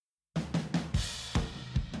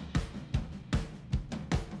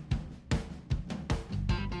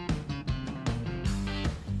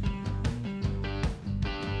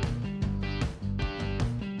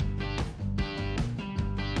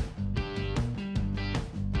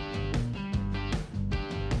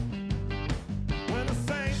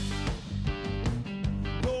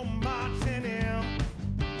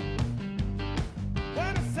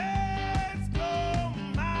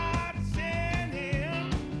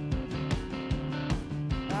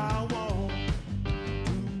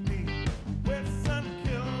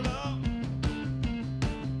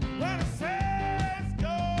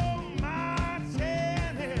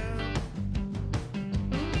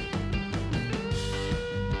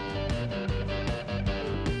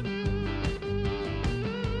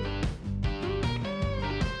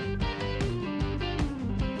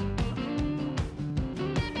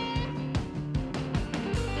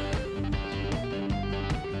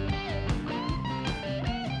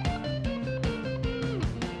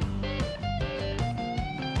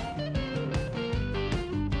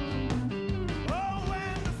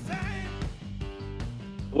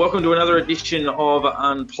Welcome to another edition of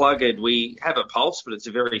Unplugged. We have a pulse, but it's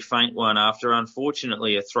a very faint one after,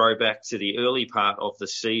 unfortunately, a throwback to the early part of the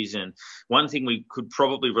season. One thing we could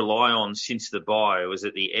probably rely on since the bye was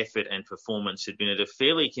that the effort and performance had been at a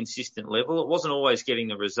fairly consistent level. It wasn't always getting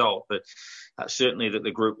the result, but certainly that the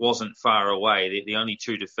group wasn't far away. The only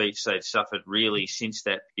two defeats they'd suffered really since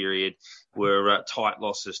that period were tight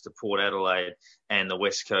losses to Port Adelaide and the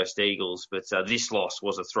West Coast Eagles. But this loss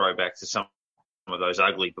was a throwback to some of those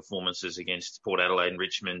ugly performances against Port Adelaide and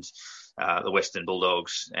Richmond, the Western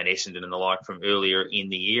Bulldogs and Essendon and the like from earlier in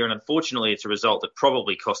the year. And unfortunately, it's a result that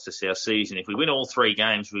probably cost us our season. If we win all three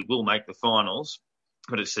games, we will make the finals,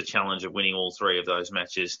 but it's the challenge of winning all three of those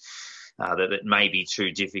matches that may be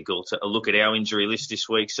too difficult. A look at our injury list this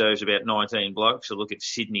week shows about 19 blokes. A look at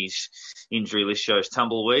Sydney's injury list shows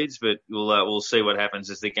tumbleweeds, but we'll see what happens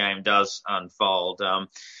as the game does unfold.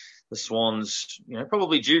 The Swans,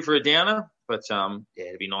 probably due for a downer, but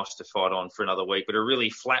it'd be nice to fight on for another week. But a really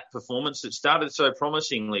flat performance that started so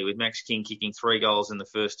promisingly with Max King kicking 3 goals in the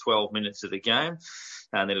first 12 minutes of the game,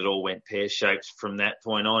 and then it all went pear-shaped from that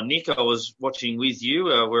point on. Nick, I was watching with you.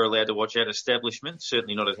 We're allowed to watch at establishments,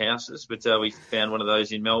 certainly not at houses, but we found one of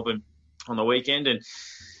those in Melbourne on the weekend, and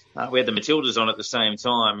we had the Matildas on at the same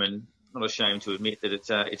time, and not ashamed to admit that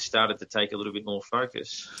it started to take a little bit more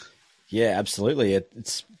focus. Yeah, absolutely.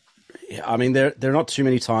 There are not too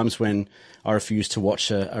many times when I refuse to watch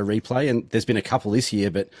a replay, and there's been a couple this year,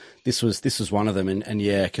 but this was one of them. And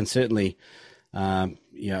yeah, can certainly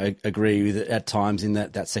agree with it at times in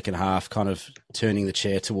that second half, kind of turning the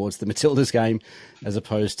chair towards the Matildas game as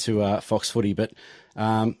opposed to Fox Footy. But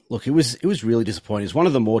look, it was really disappointing. It's one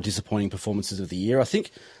of the more disappointing performances of the year. I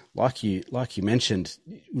think, like you mentioned,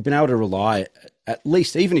 we've been able to rely, at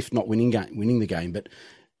least, even if not winning the game, but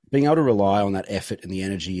being able to rely on that effort and the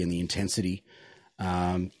energy and the intensity,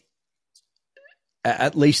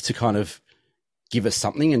 at least to kind of give us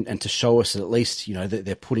something and to show us at least, that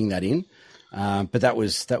they're putting that in. But that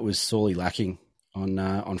was sorely lacking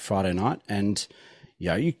on Friday night. And,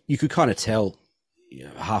 you could kind of tell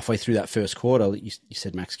halfway through that first quarter, you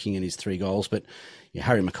said Max King and his 3 goals, but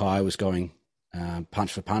Harry Mackay was going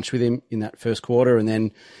punch for punch with him in that first quarter. And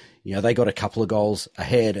then, they got a couple of goals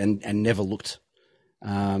ahead and never looked,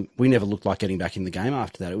 we never looked like getting back in the game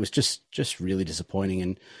after that. It was just really disappointing.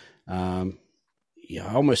 And,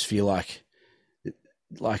 I almost feel like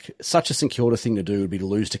such a St Kilda thing to do would be to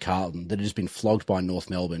lose to Carlton, that had just been flogged by North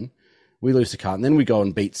Melbourne. We lose to Carlton, then we go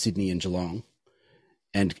and beat Sydney and Geelong,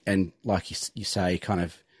 and like you say, kind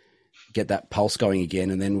of get that pulse going again,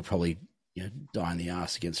 and then we'll probably die in the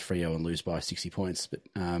arse against Freo and lose by 60 points. But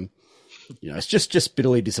it's just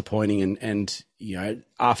bitterly disappointing, and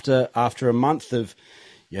after a month of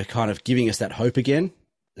kind of giving us that hope again,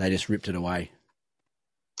 they just ripped it away.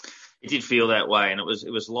 It did feel that way, and it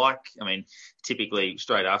was like, typically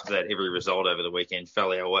straight after that, every result over the weekend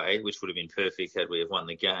fell our way, which would have been perfect had we have won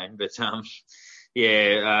the game. But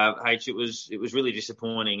H, it was really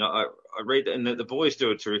disappointing. I read that, and the boys do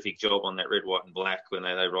a terrific job on that Red, White and Black when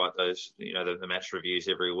they write those, the match reviews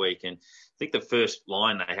every week. And I think the first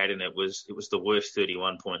line they had in it was the worst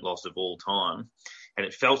 31-point loss of all time, and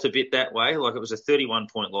it felt a bit that way, like it was a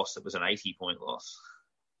 31-point loss that was an 80-point loss.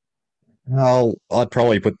 Well, I'd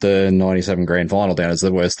probably put the 97 grand final down as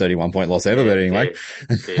the worst 31-point loss ever, but anyway.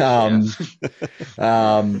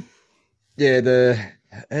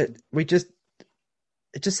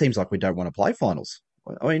 It just seems like we don't want to play finals.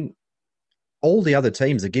 All the other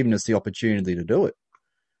teams are giving us the opportunity to do it.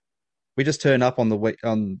 We just turn up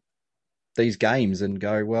on these games and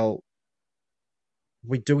go, well,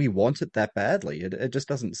 do we want it that badly? It just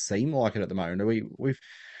doesn't seem like it at the moment. We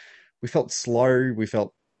felt slow. We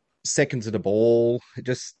felt seconds of the ball.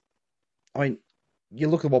 You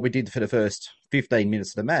look at what we did for the first 15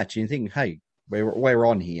 minutes of the match, and you think, hey, we're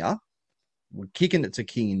on here. We're kicking it to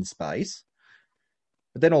King in space.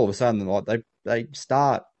 But then all of a sudden, they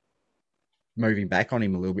start moving back on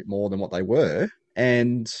him a little bit more than what they were.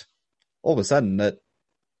 And all of a sudden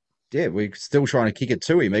we're still trying to kick it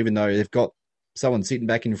to him, even though they've got someone sitting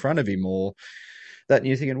back in front of him or that. And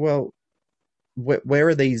you're thinking, well, where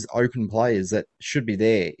are these open players that should be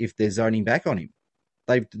there if they're zoning back on him?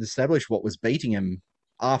 They've established what was beating him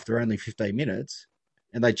after only 15 minutes,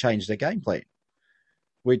 and they changed their game plan,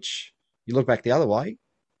 which you look back the other way,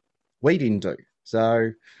 we didn't do.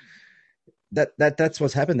 So that's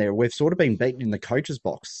what's happened there. We've sort of been beaten in the coach's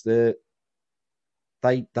box. They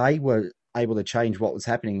were able to change what was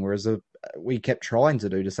happening, whereas we kept trying to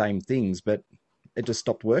do the same things, but it just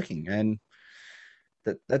stopped working. And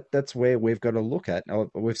that's where we've got to look at.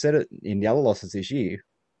 We've said it in the other losses this year.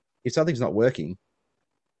 If something's not working,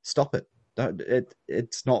 stop it.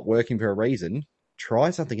 it's not working for a reason. Try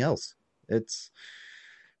something else.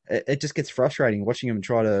 It just gets frustrating watching him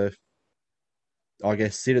try to, I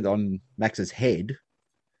guess, sit it on Max's head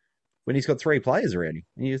when he's got three players around him.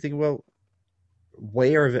 And you're thinking, well,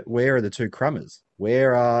 where are the two crummers?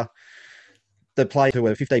 Where are the players who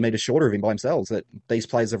are 15 metres shorter of him by themselves that these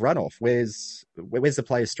players have run off? Where's the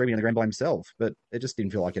player streaming on the ground by himself? But it just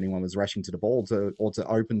didn't feel like anyone was rushing to the ball to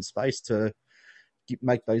open space to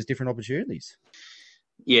make those different opportunities.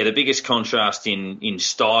 Yeah, the biggest contrast in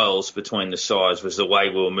styles between the sides was the way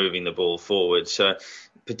we were moving the ball forward. So,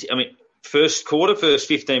 I mean, first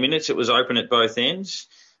 15 minutes, it was open at both ends.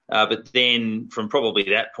 But then from probably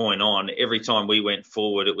that point on, every time we went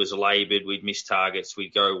forward, it was laboured. We'd miss targets.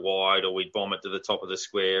 We'd go wide or we'd bomb it to the top of the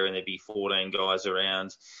square and there'd be 14 guys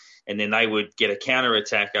around. And then they would get a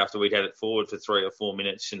counter-attack after we'd had it forward for 3 or 4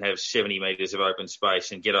 minutes and have 70 metres of open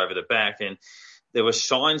space and get over the back. And there were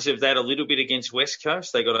signs of that a little bit against West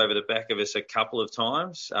Coast. They got over the back of us a couple of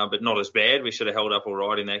times, but not as bad. We should have held up all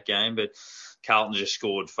right in that game. But Carlton just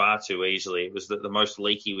scored far too easily. It was the most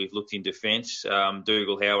leaky we've looked in defence.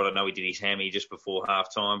 Dougal Howard, I know he did his hammy just before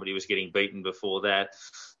half-time, but he was getting beaten before that.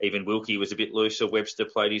 Even Wilkie was a bit looser. Webster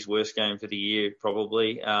played his worst game for the year,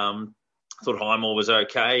 probably. I thought Highmore was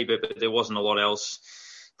okay, but there wasn't a lot else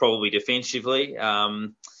probably defensively.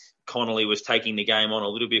 Connolly was taking the game on a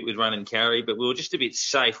little bit with run and carry, but we were just a bit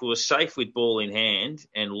safe. We were safe with ball in hand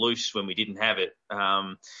and loose when we didn't have it,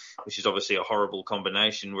 which is obviously a horrible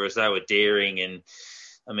combination, whereas they were daring. And,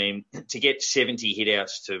 I mean, to get 70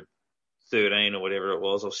 hit-outs to 13 or whatever it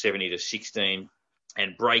was, or 70 to 16,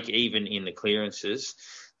 and break even in the clearances,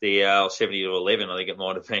 70 to 11, I think it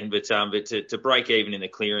might have been, but to break even in the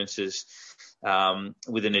clearances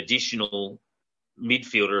with an additional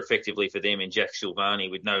midfielder effectively for them in Jack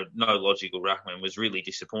Silvani with no logical ruckman was really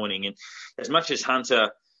disappointing. And as much as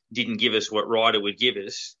Hunter didn't give us what Ryder would give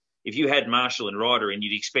us, if you had Marshall and Ryder in,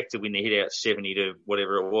 you'd expect to win the hit out 70 to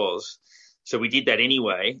whatever it was. So we did that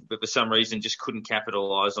anyway, but for some reason just couldn't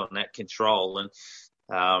capitalise on that control.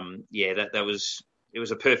 And it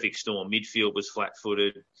was a perfect storm. Midfield was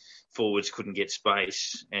flat-footed, forwards couldn't get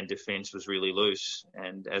space, and defence was really loose.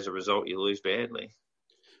 And as a result, you lose badly.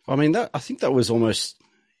 I mean, I think that was almost,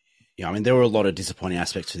 there were a lot of disappointing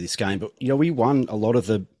aspects to this game, but, we won a lot of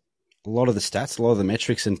the stats, a lot of the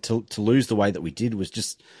metrics, and to lose the way that we did was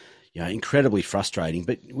just, incredibly frustrating.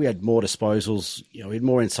 But we had more disposals, we had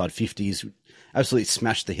more inside 50s, absolutely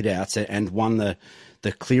smashed the hit-outs and won the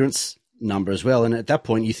clearance number as well. And at that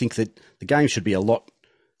point, you think that the game should be a lot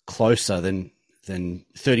closer than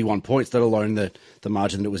 31 points, let alone the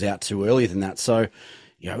margin that it was out too earlier than that. So,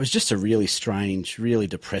 it was just a really strange, really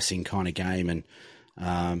depressing kind of game. And,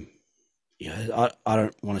 I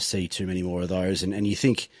don't want to see too many more of those. And you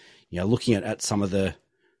think, looking at some of the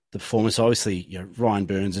performance, obviously, Ryan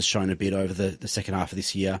Burns has shown a bit over the second half of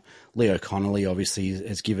this year. Leo Connolly obviously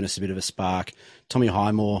has given us a bit of a spark. Tommy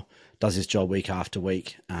Highmore does his job week after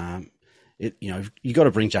week. You got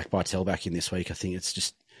to bring Jack Bartel back in this week. I think it's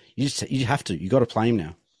just, you have to. You got to play him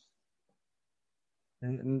now.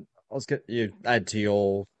 And I was going to add to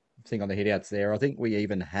your thing on the hit-outs there. I think we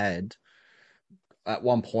even had, at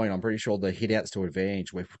one point, I'm pretty sure the hit-outs to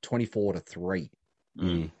advantage were 24-3.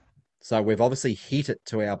 Mm. So we've obviously hit it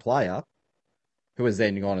to our player, who has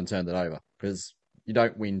then gone and turned it over. Because you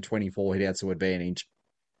don't win 24 hit-outs to advantage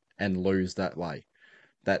and lose that way.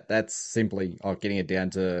 That's simply getting it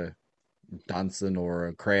down to Dunson or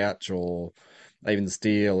a Crouch or even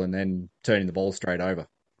Steele and then turning the ball straight over.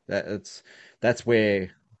 That's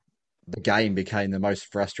where the game became the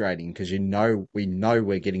most frustrating, because we know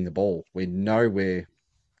we're getting the ball. We know we're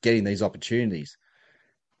getting these opportunities.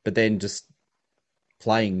 But then just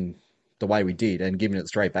playing the way we did and giving it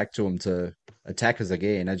straight back to them to attack us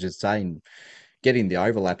again, as you're saying, getting the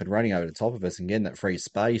overlap and running over the top of us and getting that free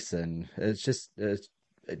space. And it just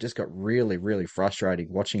got really, really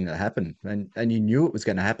frustrating watching that happen. And you knew it was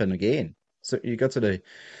going to happen again. So you got to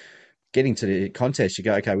getting to the contest, you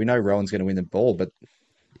go, okay, we know Rowan's going to win the ball, but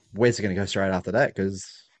where's it going to go straight after that? Because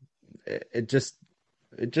it just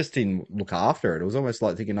didn't look after it. It was almost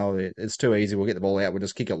like thinking, it's too easy. We'll get the ball out. We'll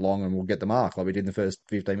just kick it long and we'll get the mark like we did in the first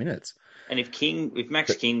 15 minutes. And if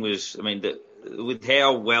Max King was, with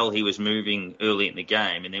how well he was moving early in the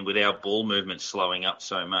game, and then with our ball movement slowing up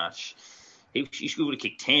so much, he would have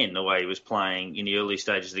kicked 10 the way he was playing in the early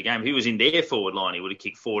stages of the game. If he was in their forward line, he would have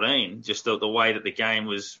kicked 14, just the way that the game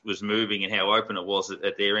was moving and how open it was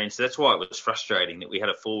at their end. So that's why it was frustrating that we had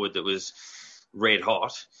a forward that was red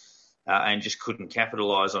hot. and just couldn't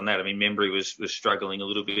capitalise on that. I mean, Membry was struggling a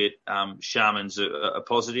little bit. Sharman's a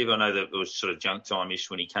positive. I know that it was sort of junk time-ish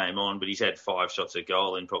when he came on, but he's had 5 shots at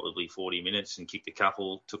goal in probably 40 minutes and kicked a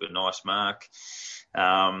couple, took a nice mark.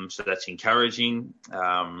 So that's encouraging.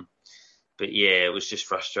 But yeah, it was just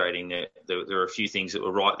frustrating that there were a few things that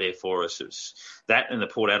were right there for us. It was that and the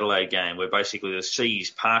Port Adelaide game where basically the seas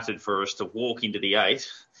parted for us to walk into the 8.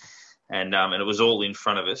 And it was all in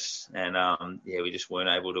front of us, and we just weren't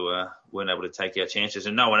able to take our chances,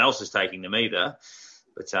 and no one else is taking them either.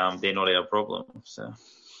 But they're not our problem. So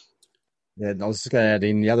yeah, I was just going to add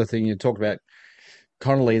in the other thing you talked about,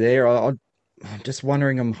 Connolly there. I'm just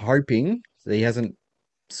wondering. I'm hoping that he hasn't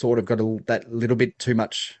sort of got that little bit too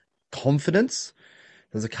much confidence.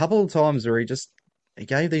 There's a couple of times where he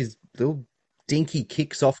gave these little dinky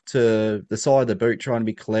kicks off to the side of the boot, trying to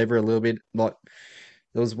be clever a little bit, like.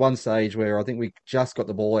 There was one stage where I think we just got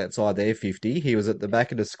the ball outside their 50. He was at the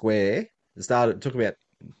back of the square. It took about,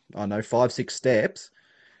 5-6 steps,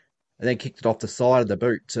 and then kicked it off the side of the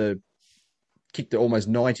boot kick the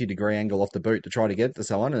almost 90-degree angle off the boot to try to get to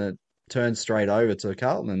someone, and it turned straight over to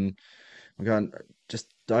Carlton. And I'm going,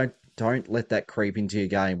 just don't let that creep into your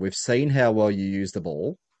game. We've seen how well you use the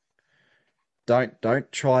ball. Don't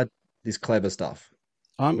try this clever stuff.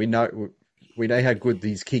 We know how good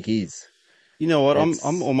this kick is. You know what?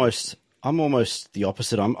 I'm almost the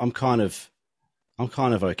opposite. I'm kind of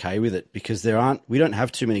okay with it because we don't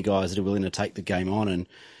have too many guys that are willing to take the game on, and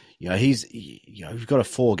we've got a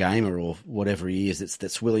 4-gamer or whatever he is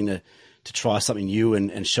that's willing to try something new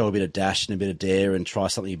and show a bit of dash and a bit of dare and try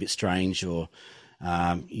something a bit strange or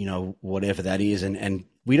whatever that is, and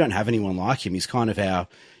we don't have anyone like him. He's kind of our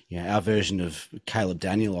version of Caleb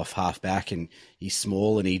Daniel off half back, and he's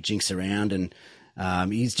small and he jinks around and.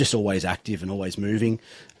 He's just always active and always moving.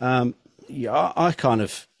 I'm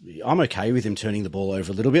okay with him turning the ball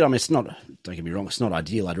over a little bit. I mean, don't get me wrong, it's not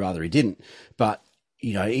ideal. I'd rather he didn't. But,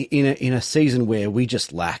 in a season where we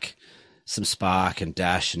just lack some spark and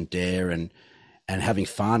dash and dare and having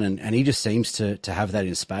fun, and he just seems to have that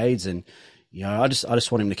in spades. And, I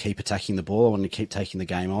just want him to keep attacking the ball. I want him to keep taking the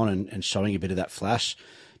game on and showing a bit of that flash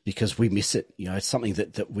because we miss it. It's something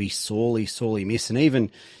that we sorely, sorely miss. And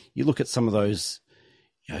even you look at some of those,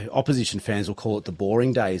 opposition fans will call it the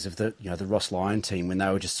boring days of the Ross Lyon team when they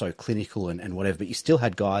were just so clinical and whatever. But you still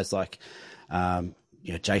had guys like,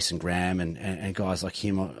 Jason Graham and guys like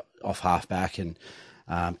him off halfback and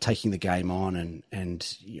taking the game on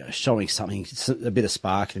and showing something, a bit of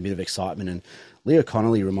spark and a bit of excitement. And Leo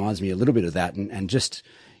Connolly reminds me a little bit of that and just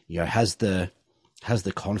has the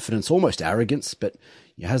confidence, almost arrogance, but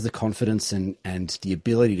has the confidence and the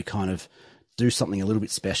ability to kind of do something a little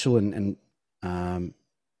bit special and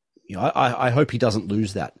I hope he doesn't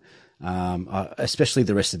lose that, especially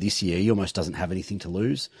the rest of this year. He almost doesn't have anything to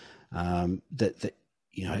lose. That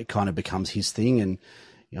it kind of becomes his thing, and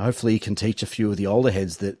hopefully he can teach a few of the older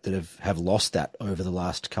heads that have lost that over the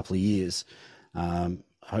last couple of years.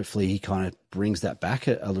 Hopefully he kind of brings that back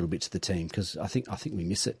a little bit to the team because I think we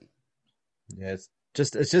miss it. Yeah, it's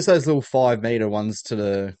just those little 5-meter ones to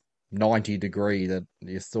the 90-degree that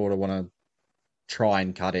you sort of want to try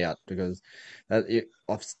and cut out because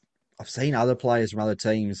I've seen other players from other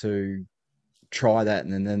teams who try that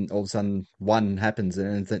and then all of a sudden one happens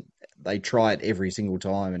and they try it every single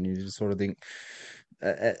time and you just sort of think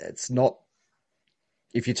it's not,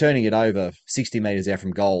 if you're turning it over 60 metres out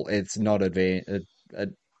from goal, it's not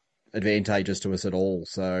advantageous to us at all.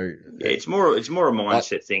 So yeah, it's more a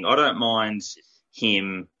mindset thing. I don't mind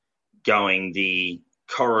him going the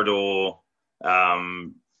corridor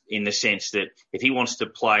in the sense that if he wants to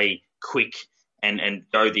play quick and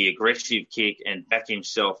go the aggressive kick and back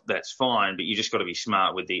himself, that's fine, but you just got to be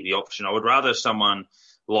smart with the option. I would rather someone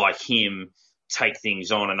like him take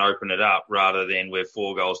things on and open it up rather than we're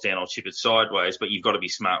 4 goals down, I'll chip it sideways, but you've got to be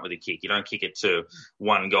smart with the kick. You don't kick it to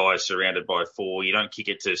one guy surrounded by 4. You don't kick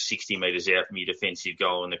it to 60 metres out from your defensive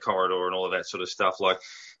goal in the corridor and all of that sort of stuff. Like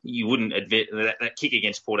you wouldn't that kick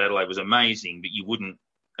against Port Adelaide was amazing, but you wouldn't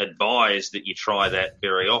advise that you try that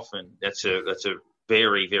very often. That's a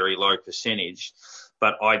very, very low percentage,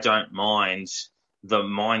 but I don't mind the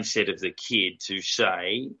mindset of the kid to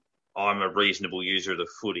say, I'm a reasonable user of the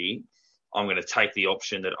footy. I'm going to take the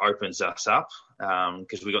option that opens us up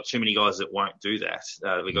because we've got too many guys that won't do that.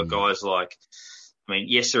 We've got guys like,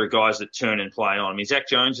 yes, there are guys that turn and play on. Zach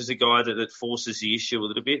Jones is a guy that forces the issue a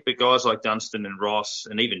little bit, but guys like Dunstan and Ross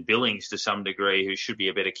and even Billings to some degree, who should be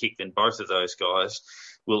a better kick than both of those guys,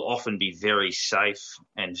 will often be very safe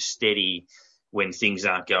and steady when things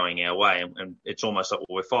aren't going our way. And it's almost like,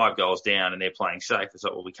 well, we're 5 goals down and they're playing safe. It's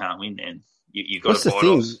like, well, we can't win then. You've got What's to the bite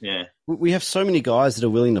thing? off. Yeah. We have so many guys that are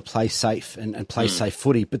willing to play safe and play safe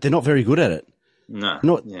footy, but they're not very good at it. No.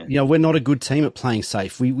 We're not a good team at playing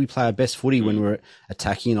safe. We play our best footy when we're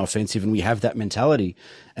attacking and offensive, and we have that mentality.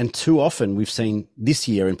 And too often we've seen this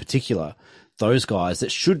year in particular, those guys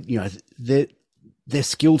that should, they're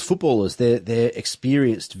skilled footballers. They're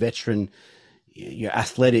experienced, veteran,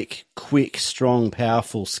 athletic, quick, strong,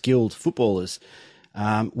 powerful, skilled footballers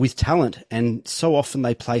with talent. And so often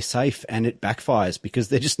they play safe and it backfires because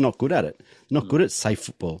they're just not good at it. Not good at safe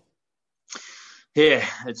football. Yeah,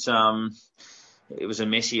 it was a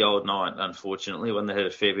messy old night, unfortunately, when they had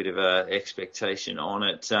a fair bit of expectation on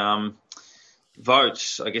it.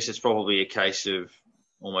 Votes, I guess it's probably a case of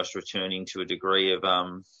almost returning to a degree of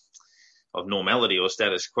normality or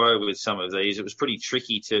status quo with some of these. It was pretty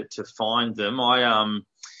tricky to find them. I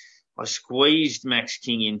squeezed Max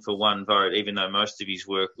King in for 1 vote, even though most of his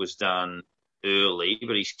work was done early,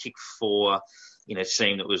 but he's kicked 4 in a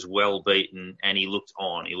team that was well beaten, and he looked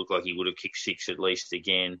on. He looked like he would have kicked 6 at least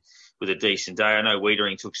again with a decent day. I know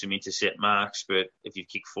Wiedering took some intercept marks, but if you've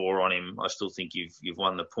kicked 4 on him, I still think you've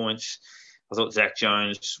won the points. I thought Zach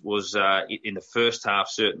Jones was in the first half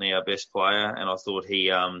certainly our best player, and I thought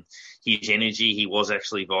his energy, he was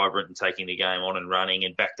actually vibrant and taking the game on and running,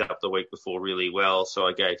 and backed up the week before really well. So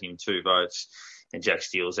I gave him 2 votes, and Jack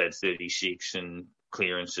Steele's had 36 and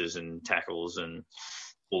clearances and tackles and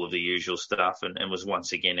all of the usual stuff, and was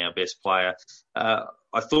once again our best player.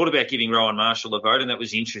 I thought about giving Rowan Marshall a vote, and that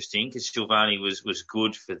was interesting because Silvani was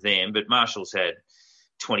good for them, but Marshall's had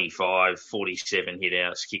 25, 47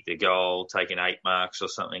 hit-outs, kicked a goal, taken 8 marks or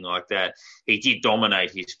something like that. He did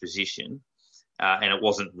dominate his position, and it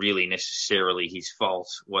wasn't really necessarily his fault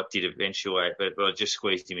what did eventuate, but I just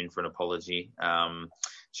squeezed him in for an apology.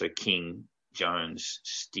 So King, Jones,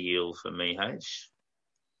 Steele for me, H.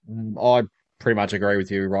 I pretty much agree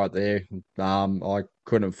with you right there. I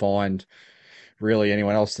couldn't find really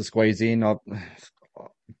anyone else to squeeze in.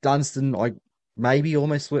 Dunstan, I maybe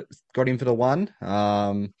almost got him for the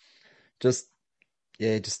 1. Just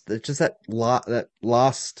that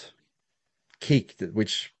last kick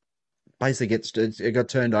which basically it got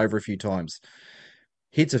turned over a few times.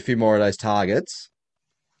 Hits a few more of those targets,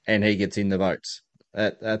 and he gets in the votes.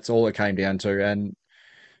 That's all it came down to. And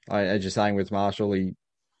as you're saying with Marshall,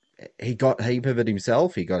 he got a heap of it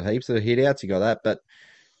himself. He got heaps of hit outs. He got that. But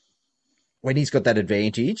when he's got that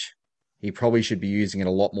advantage, he probably should be using it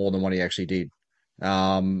a lot more than what he actually did.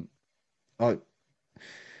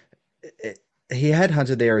 He had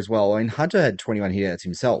Hunter there as well. I mean, Hunter had 21 hit outs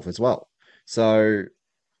himself as well. So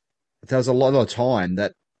there was a lot of time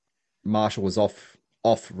that Marshall was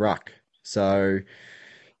off ruck. So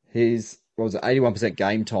his, 81%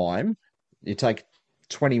 game time. You take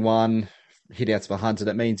 21 hit outs for Hunter,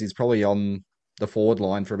 that means he's probably on the forward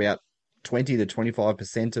line for about 20 to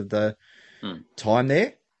 25% of the time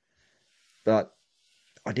there. But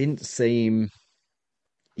I didn't see him.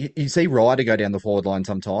 You see Ryder go down the forward line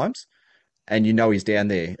sometimes, and he's down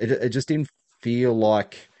there. It just didn't feel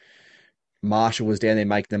like Marshall was down there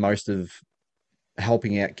making the most of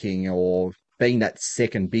helping out King or being that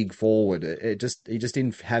second big forward. He just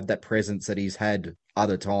didn't have that presence that he's had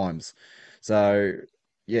other times. So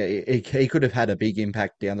yeah, he could have had a big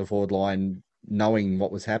impact down the forward line, knowing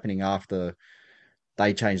what was happening after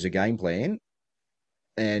they changed the game plan.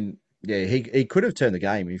 And yeah, he could have turned the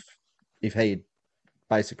game if he had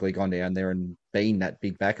basically gone down there and been that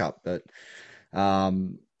big backup. But I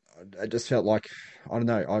just felt like, I don't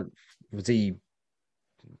know, was he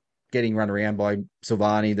getting run around by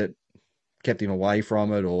Silvani that kept him away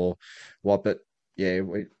from it or what? But yeah,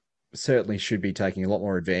 we certainly should be taking a lot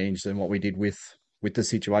more advantage than what we did with the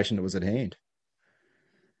situation that was at hand.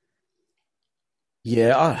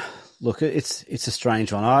 Yeah, look, it's a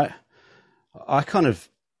strange one. I kind of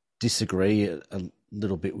disagree a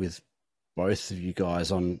little bit with both of you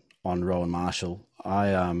guys on Rowan Marshall.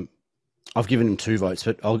 I've given him 2 votes,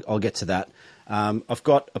 but I'll get to that. I've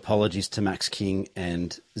got apologies to Max King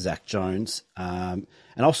and Zach Jones, and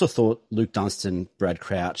I also thought Luke Dunstan, Brad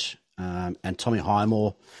Crouch, and Tommy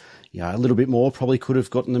Highmore, a little bit more probably could have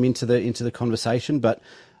gotten them into the conversation. But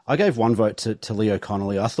I gave 1 vote to Leo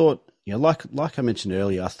Connolly. I thought, like I mentioned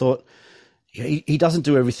earlier, I thought he doesn't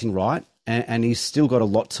do everything right, and he's still got a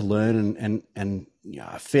lot to learn and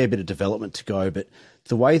a fair bit of development to go. But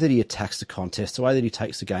the way that he attacks the contest, the way that he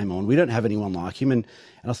takes the game on, we don't have anyone like him. And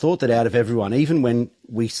I thought that out of everyone, even when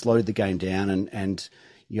we slowed the game down and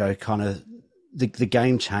kind of the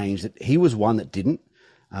game changed, that he was one that didn't.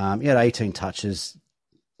 He had 18 touches,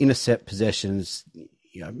 intercept possessions,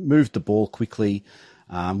 moved the ball quickly,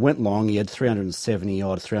 went long. He had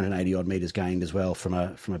 380 odd meters gained as well from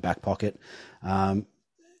a back pocket. I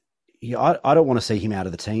don't want to see him out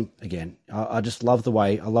of the team again. I just love the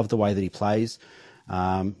way that he plays,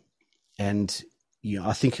 and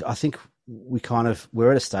I think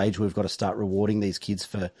we're at a stage where we've got to start rewarding these kids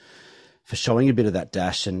for showing a bit of that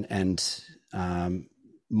dash and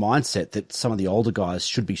mindset that some of the older guys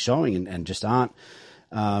should be showing and just aren't.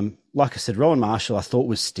 Like I said, Rowan Marshall I thought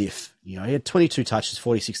was stiff. He had 22 touches,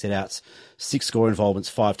 46 headouts, 6 score involvements,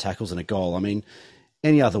 5 tackles and a goal. I mean,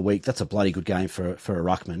 any other week, that's a bloody good game for a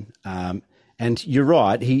ruckman. And you're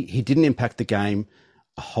right, he didn't impact the game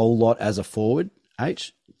a whole lot as a forward,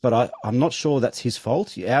 but I'm not sure that's his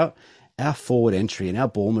fault. Our forward entry and our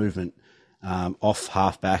ball movement off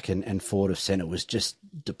half-back and forward of centre was just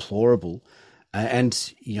deplorable.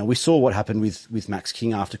 And we saw what happened with Max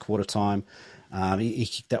King after quarter time. He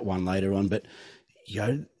kicked that one later on, but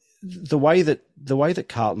the way that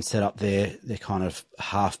Carlton set up their kind of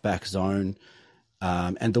half-back zone,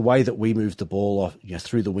 and the way that we moved the ball off,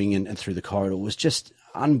 through the wing and through the corridor was just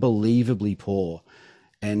unbelievably poor.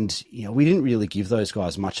 And, we didn't really give those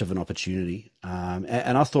guys much of an opportunity.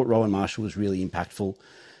 And I thought Rowan Marshall was really impactful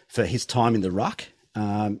for his time in the ruck,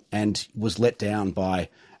 and was let down by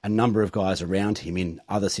a number of guys around him in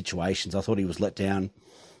other situations. I thought he was let down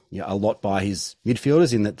a lot by his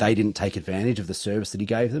midfielders in that they didn't take advantage of the service that he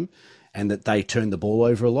gave them and that they turned the ball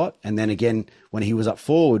over a lot. And then again, when he was up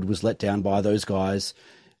forward, was let down by those guys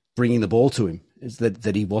bringing the ball to him, is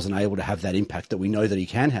that he wasn't able to have that impact that we know that he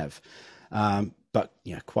can have. But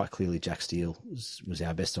quite clearly Jack Steele was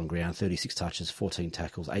our best on ground, 36 touches, 14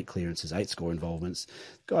 tackles, 8 clearances, 8 score involvements.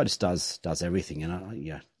 The guy just does everything.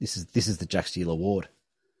 And this is the Jack Steele award.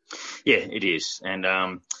 Yeah, it is.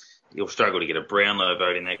 And he'll struggle to get a Brownlow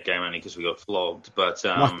vote in that game only because we got flogged. But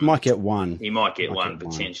might get one. He might get one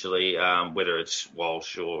potentially, whether it's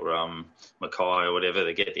Walsh or Mackay or whatever.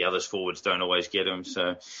 They get the others forwards, don't always get them.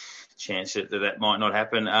 So chance that might not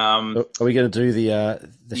happen. Are we going to do the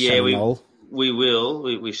Shannon Knoll? We will.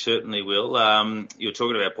 We certainly will. You were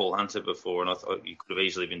talking about Paul Hunter before, and I thought you could have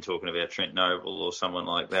easily been talking about Trent Noble or someone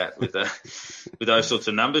like that with those sorts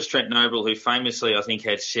of numbers. Trent Noble, who famously, I think,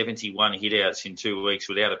 had 71 hit-outs in 2 weeks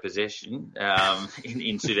without a possession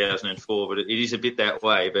in 2004, but it is a bit that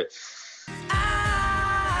way. But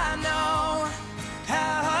I know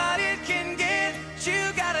how hard it can get.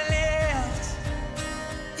 You gotta lift.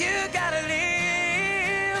 You gotta lift.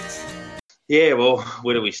 Yeah, well,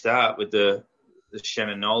 where do we start with the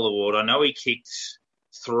Shannon Knoll Award? I know he kicked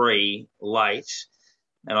 3 late,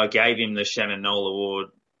 and I gave him the Shannon Knoll Award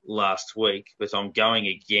last week, but I'm going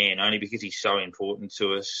again only because he's so important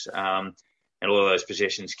to us. And all of those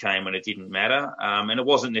possessions came when it didn't matter. And it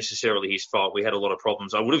wasn't necessarily his fault. We had a lot of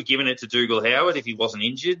problems. I would have given it to Dougal Howard if he wasn't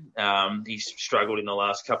injured. He's struggled in the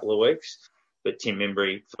last couple of weeks. But Tim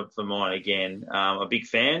Membry, for mine again, a big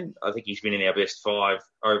fan. I think he's been in our best 5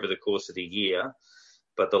 over the course of the year.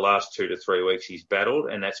 But the last 2 to 3 weeks he's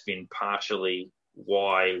battled, and that's been partially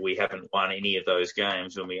why we haven't won any of those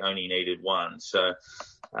games when we only needed one. So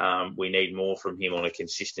we need more from him on a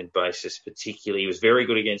consistent basis, particularly. He was very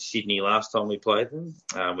good against Sydney last time we played them.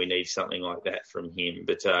 We need something like that from him.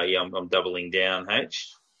 But, I'm doubling down,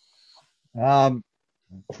 H.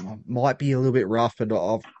 Might be a little bit rough,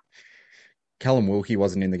 but Callum Wilkie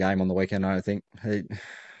wasn't in the game on the weekend, I don't think.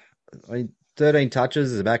 13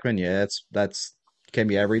 touches as a backman, yeah, that's can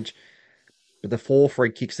be average. But the 4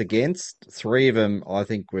 free kicks against, 3 of them, I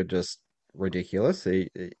think, were just ridiculous.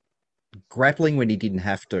 He grappling when he didn't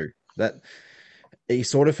have to. That he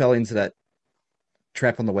sort of fell into that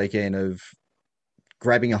trap on the weekend of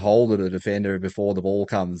grabbing a hold of the defender before the ball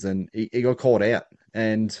comes, and he got caught out.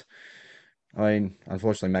 And I mean,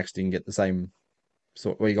 unfortunately, Max didn't get the same.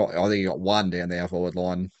 So I think he got 1 down the forward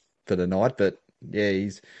line for the night, but yeah,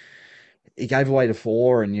 he gave away to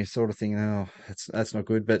 4, and you sort of think, oh, that's not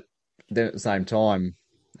good. But then at the same time,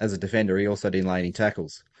 as a defender, he also didn't lay any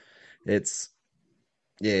tackles. We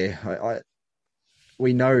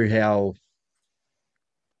know how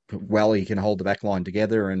well he can hold the back line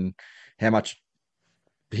together and how much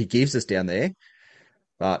he gives us down there,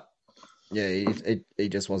 but yeah, he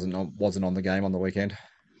just wasn't on the game on the weekend.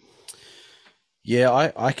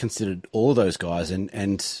 Yeah, I considered all those guys,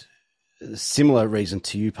 and similar reason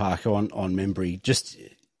to you, Parker, on Membry, just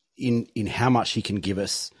in how much he can give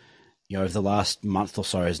us. Over the last month or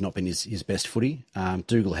so has not been his best footy.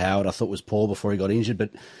 Dougal Howard, I thought, was poor before he got injured, but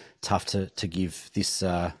tough to give this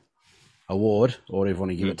award, or whatever you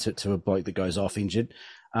want to give it to a bloke that goes off injured.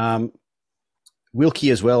 Wilkie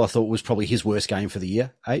as well, I thought was probably his worst game for the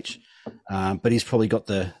year, but he's probably got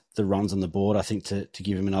the the runs on the board, I think, to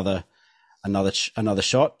give him another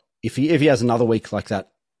shot. If he has another week like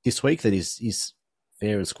that this week, that is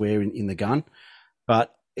fair and square in the gun.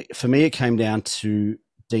 But for me, it came down to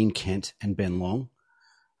Dean Kent and Ben Long.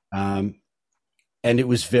 And it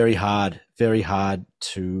was very hard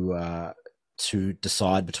to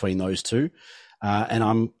decide between those two.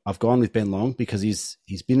 And I've gone with Ben Long because he's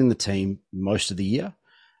been in the team most of the year,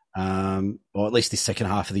 or at least the second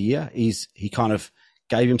half of the year. He kind of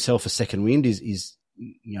gave himself a second wind. He's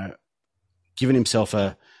given himself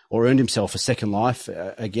earned himself a second life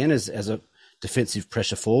again as a defensive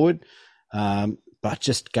pressure forward, but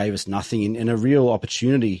just gave us nothing in a real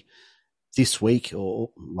opportunity this week,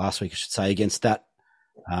 or last week I should say, against that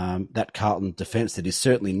Carlton defence that is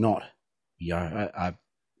certainly not a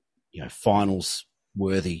finals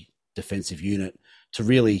worthy defensive unit, to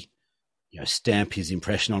really stamp his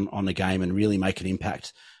impression on the game and really make an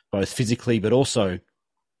impact both physically but also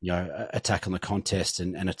attack on the contest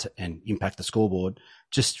and impact the scoreboard.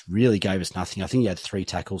 Just really gave us nothing. I think he had 3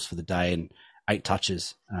 tackles for the day and 8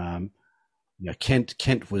 touches.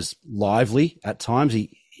 Kent was lively at times.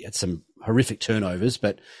 He had some horrific turnovers,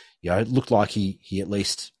 but it looked like he at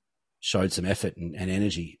least showed some effort and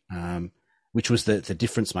energy, which was the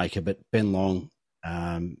difference maker. But Ben Long,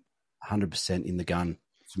 100% in the gun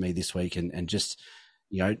for me this week, and just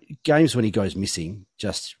games when he goes missing,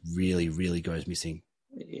 just really, really goes missing.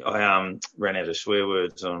 I ran out of swear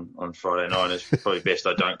words on Friday night. It's probably best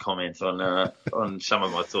I don't comment on some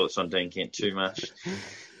of my thoughts on Dean Kent too much.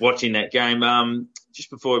 Watching that game, just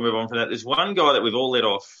before we move on from that, there's one guy that we've all let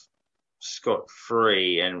off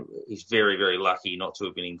scot-free, and he's very, very lucky not to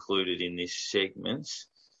have been included in this segment,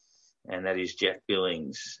 and that is Jack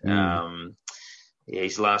Billings.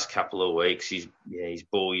 His last couple of weeks, his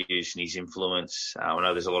ball use and his influence. I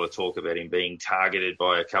know there's a lot of talk about him being targeted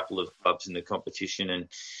by a couple of clubs in the competition,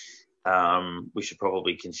 and we should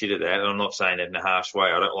probably consider that. And I'm not saying that in a harsh way.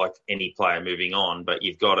 I don't like any player moving on, but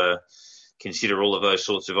you've got to consider all of those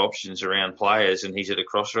sorts of options around players, and he's at a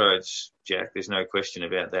crossroads, Jack. There's no question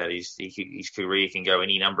about that. His career can go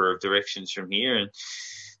any number of directions from here, and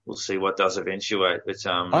we'll see what does eventuate.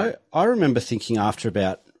 But I remember thinking after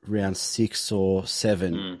about round 6 or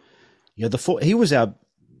 7, he was our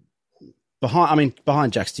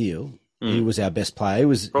behind Jack Steele. He was our best player.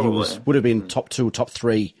 Would have been top 2 or top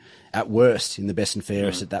 3 at worst in the best and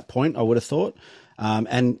fairest at that point, I would have thought.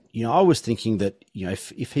 And I was thinking that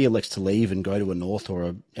if he elects to leave and go to a North or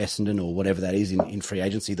a Essendon or whatever that is in free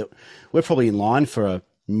agency, that we're probably in line for a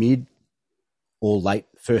mid or late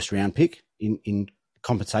first round pick in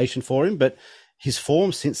compensation for him. But his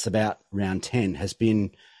form since about round 10 has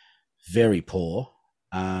been very poor,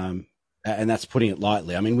 and that's putting it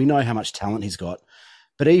lightly. I mean, we know how much talent he's got,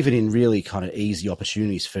 but even in really kind of easy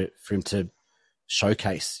opportunities for him to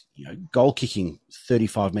showcase, goal kicking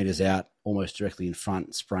 35 metres out, almost directly in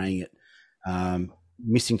front, spraying it,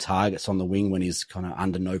 missing targets on the wing when he's kind of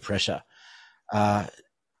under no pressure. We're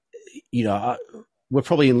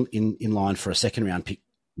probably in line for a second round pick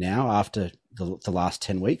now after the last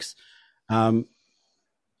 10 weeks.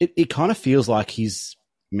 It kind of feels like he's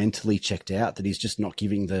mentally checked out, that he's just not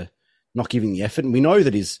giving the effort. And we know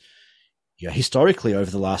that historically over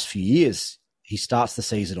the last few years, he starts the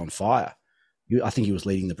season on fire. I think he was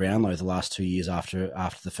leading the Brownlow the last 2 years after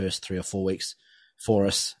the first 3 or 4 weeks for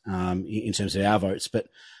us in terms of our votes. But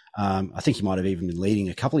I think he might have even been leading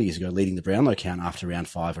a couple of years ago, leading the Brownlow count after round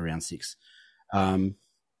 5 or round 6. But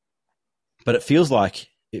it feels like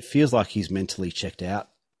he's mentally checked out,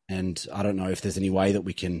 and I don't know if there's any way that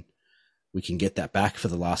we can get that back for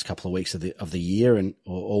the last couple of weeks of the year, and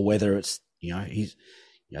or whether it's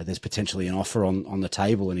there's potentially an offer on the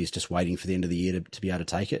table and he's just waiting for the end of the year to be able to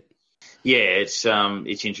take it. Yeah, it's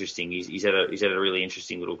interesting. He's at a really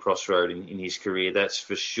interesting little crossroad in his career, that's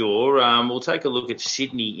for sure. We'll take a look at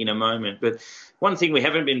Sydney in a moment, but one thing we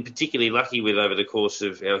haven't been particularly lucky with over the course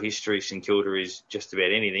of our history, St Kilda, is just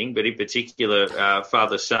about anything, but in particular,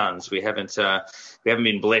 father-sons. We haven't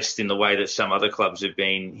been blessed in the way that some other clubs have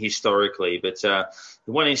been historically. But the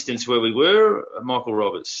one instance where we were, Michael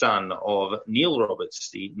Roberts, son of Neil Roberts,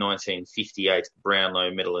 the 1958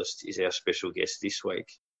 Brownlow medalist, is our special guest this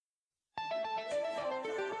week.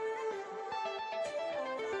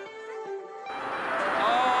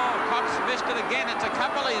 Again, it's a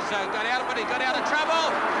couple. He's got out, but he got out of trouble.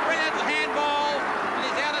 Brilliant handball, and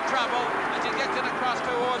he's out of trouble as he gets it across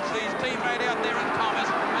towards his teammate out there in Thomas,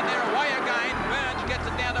 and they're away again. Burns gets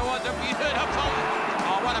it down towards him. Beautiful.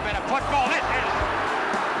 Oh, what a bit of football this is.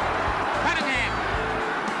 Cunningham.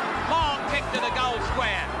 Long kick to the goal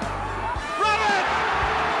square. Roberts!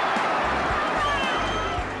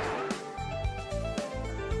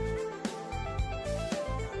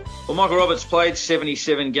 Well, Michael Roberts played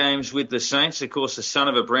 77 games with the Saints. Of course, the son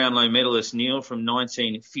of a Brownlow medalist, Neil, from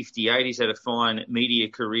 1958. He's had a fine media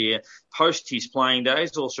career post his playing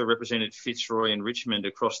days. Also represented Fitzroy and Richmond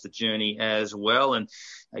across the journey as well. And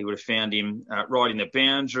you would have found him riding the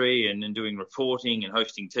boundary and doing reporting and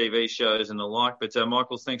hosting TV shows and the like. But,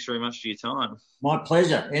 Michael, thanks very much for your time. My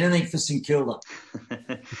pleasure. Anything for St Kilda.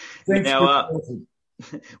 Now,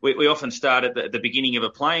 we often start at the beginning of a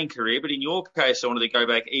playing career, but in your case, I wanted to go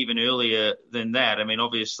back even earlier than that. I mean,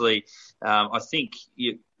 obviously, I think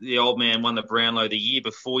the old man won the Brownlow the year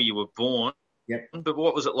before you were born. Yep. But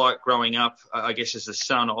what was it like growing up, I guess, as the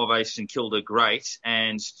son of a St Kilda great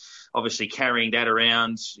and obviously carrying that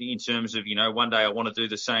around in terms of, one day I want to do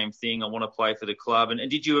the same thing, I want to play for the club. And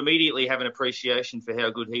did you immediately have an appreciation for how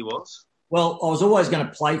good he was? Well, I was always going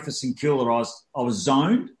to play for St Kilda. I was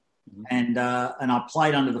zoned. And I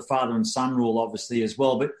played under the father and son rule, obviously, as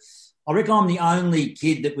well. But I reckon I'm the only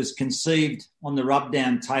kid that was conceived on the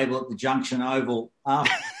rub-down table at the Junction Oval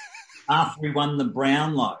after we won the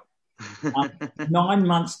Brownlow. 9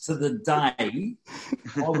 months to the day,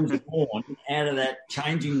 I was born out of that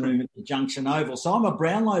changing room at the Junction Oval. So I'm a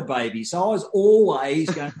Brownlow baby. So I was always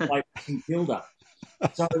going to play for St Kilda.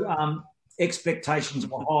 So expectations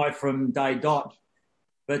were high from day dot.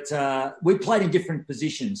 But we played in different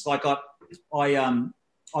positions. Like I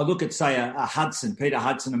look at, say, a Hudson, Peter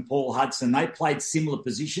Hudson and Paul Hudson. They played similar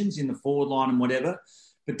positions in the forward line and whatever.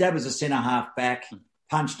 But Dad was a centre-half back,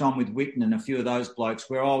 punched on with Witten and a few of those blokes,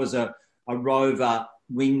 where I was a rover,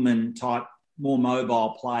 wingman type, more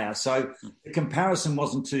mobile player. So the comparison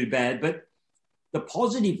wasn't too bad. But the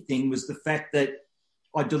positive thing was the fact that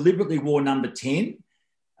I deliberately wore number 10.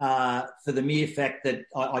 For the mere fact that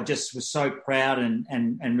I just was so proud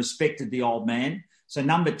and respected the old man. So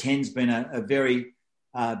number 10's been a very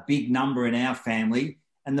big number in our family.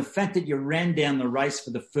 And the fact that you ran down the race for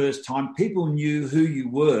the first time, people knew who you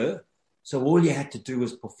were, so all you had to do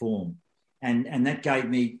was perform. And that gave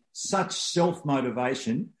me such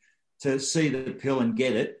self-motivation to see the pill and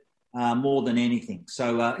get it more than anything.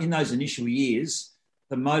 So in those initial years,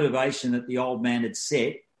 the motivation that the old man had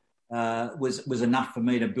set was enough for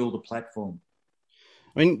me to build a platform.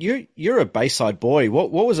 I mean, you're a Bayside boy.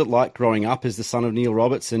 What was it like growing up as the son of Neil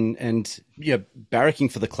Roberts and barracking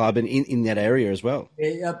for the club and in that area as well?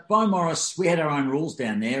 Yeah, Beaumaris, we had our own rules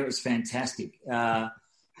down there. It was fantastic. A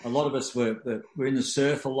lot of us were in the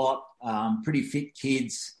surf a lot, pretty fit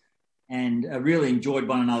kids, and really enjoyed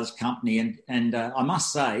one another's company. And I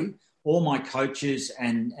must say, all my coaches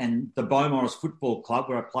and the Beaumaris Football Club,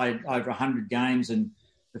 where I played over 100 games and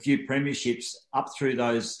a few premierships up through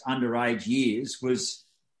those underage years, was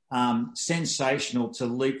sensational to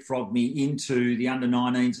leapfrog me into the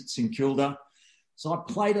under-19s at St Kilda. So I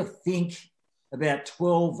played, I think, about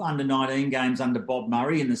 12 under-19 games under Bob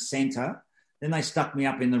Murray in the centre. Then they stuck me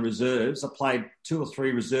up in the reserves. I played 2 or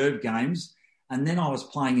 3 reserve games, and then I was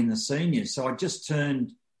playing in the seniors. So I just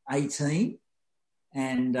turned 18,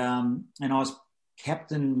 and I was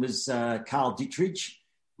captain was Carl Dittrich.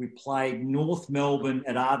 We played North Melbourne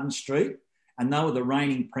at Arden Street, and they were the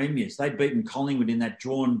reigning premiers. They'd beaten Collingwood in that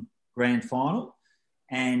drawn grand final,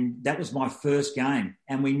 and that was my first game.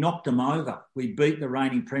 And we knocked them over. We beat the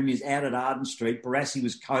reigning premiers out at Arden Street. Barassi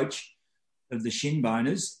was coach of the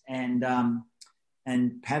Shinboners, and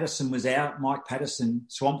Patterson was Mike Patterson,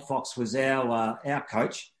 Swamp Fox was our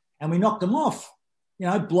coach, and we knocked them off.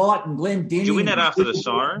 Blight and Glenn Denny. Did you win that after the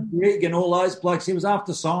siren? Rig and all those blokes. It was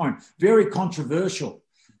after siren. Very controversial.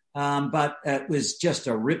 But it was just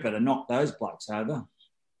a ripper to knock those blokes over.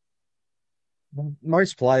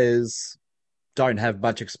 Most players don't have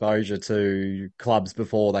much exposure to clubs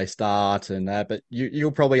before they start and that, but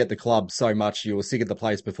you're probably at the club so much you were sick of the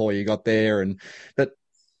place before you got there. But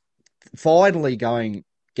finally getting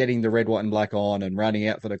the red, white and black on and running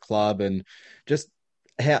out for the club, and just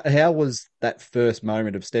how was that first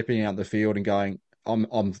moment of stepping out the field and going,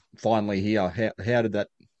 I'm finally here? How did that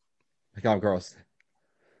come across?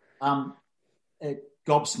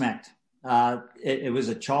 Gobsmacked. It was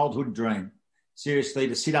a childhood dream. Seriously,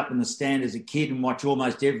 to sit up in the stand as a kid and watch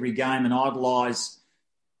almost every game and idolise,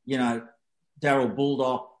 Darryl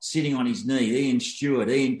Baldock sitting on his knee, Ian Stewart,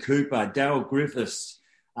 Ian Cooper, Darryl Griffiths,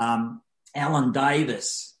 Alan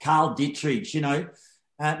Davis, Carl Dittrich,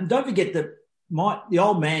 And don't forget that the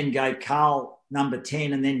old man gave Carl number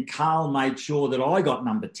 10, and then Carl made sure that I got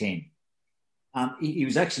number 10. He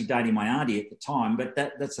was actually dating my auntie at the time, but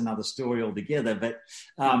that's another story altogether. But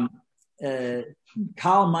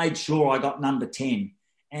Carl made sure I got number 10.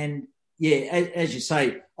 And, yeah, as you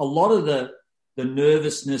say, a lot of the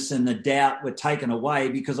nervousness and the doubt were taken away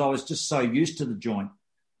because I was just so used to the joint.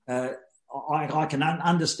 I can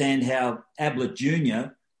understand how Ablett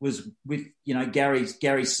Jr. was with, Gary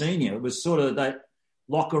Sr. It was sort of that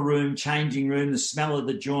locker room, changing room, the smell of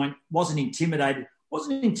the joint. Wasn't intimidated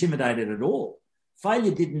at all.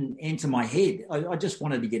 Failure didn't enter my head. I just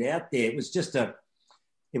wanted to get out there. It was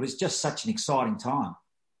just such an exciting time.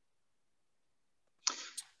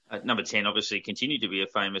 Number 10 obviously continued to be a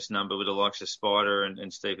famous number with the likes of Spider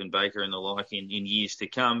and Stephen Baker and the like in years to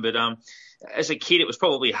come. But as a kid, it was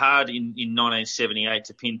probably hard in 1978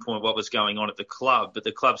 to pinpoint what was going on at the club. But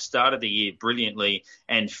the club started the year brilliantly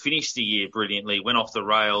and finished the year brilliantly, went off the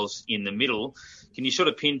rails in the middle. Can you sort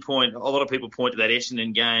of pinpoint, a lot of people point to that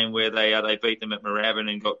Essendon game where they beat them at Moorabbin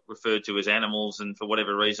and got referred to as animals and for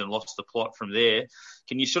whatever reason lost the plot from there.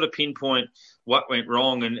 Can you sort of pinpoint what went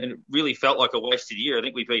wrong? And it really felt like a wasted year. I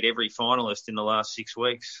think we beat every finalist in the last 6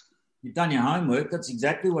 weeks. You've done your homework. That's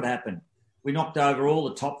exactly what happened. We knocked over all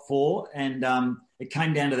the top four, and it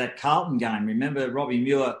came down to that Carlton game. Remember, Robbie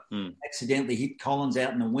Muir accidentally hit Collins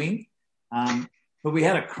out in the wing. But we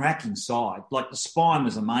had a cracking side. Like, the spine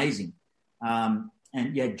was amazing. And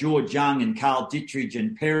you had George Young and Carl Dittrich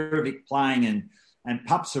and Perovic playing, and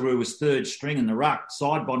Pupsaru was third string in the ruck.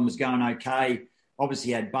 Sidebottom was going okay. Obviously,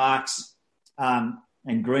 you had Barks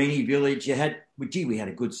and Greeny, Village. We had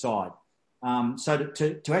a good side. So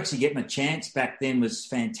to actually get my chance back then was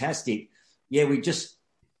fantastic. Yeah, we just,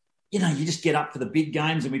 you just get up for the big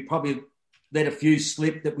games, and we probably let a few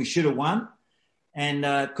slip that we should have won, and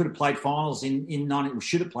could have played finals we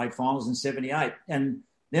should have played finals in 78. And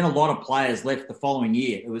then a lot of players left the following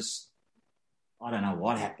year. It was, I don't know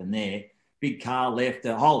what happened there. Big Carl left,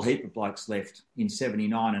 a whole heap of blokes left in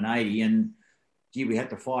 79 and 80. And, we had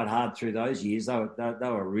to fight hard through those years. They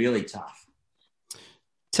were really tough.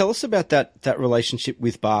 Tell us about that relationship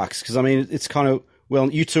with Barks, because, I mean, it's kind of,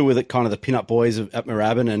 well, you two were the kind of the pin-up boys at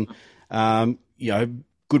Moorabbin and,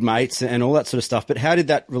 good mates and all that sort of stuff. But how did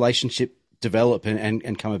that relationship develop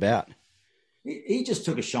and come about? He just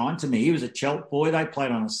took a shine to me. He was a Chelt boy. They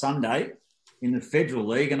played on a Sunday in the Federal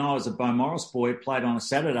League, and I was a Beaumaris boy, played on a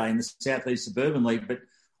Saturday in the South East Suburban League. But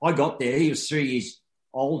I got there. He was 3 years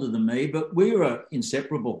older than me, but we were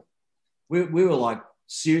inseparable. We were like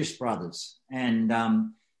serious brothers. And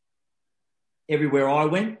everywhere I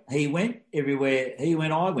went, he went. Everywhere he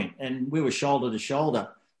went, I went. And we were shoulder to shoulder,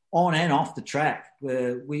 on and off the track.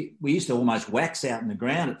 We used to almost wax out in the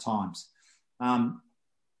ground at times.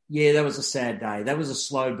 Yeah, that was a sad day. That was a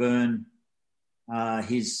slow burn,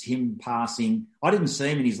 him passing. I didn't see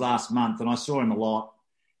him in his last month, and I saw him a lot,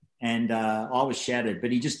 and I was shattered.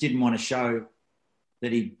 But he just didn't want to show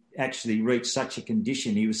that he actually reached such a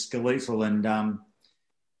condition. He was skeletal, and I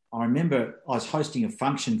remember I was hosting a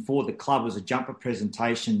function for the club. It was a jumper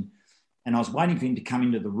presentation, and I was waiting for him to come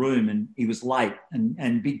into the room, and he was late.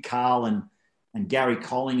 And Big Carl and Gary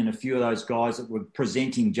Colling and a few of those guys that were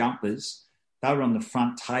presenting jumpers, they were on the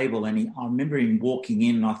front table, and I remember him walking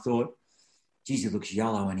in, and I thought, geez, he looks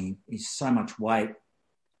yellow, and he's so much weight.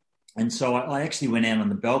 And so I actually went out on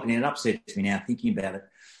the balcony. It upsets me now thinking about it.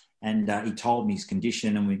 And he told me his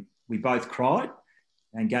condition, and we both cried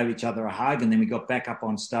and gave each other a hug, and then we got back up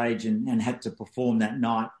on stage and had to perform that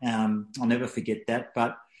night. I'll never forget that.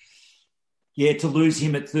 But, yeah, to lose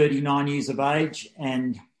him at 39 years of age,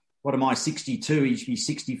 and what am I, 62? He should be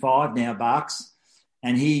 65 now, Barks.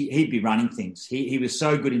 And he'd be running things. He was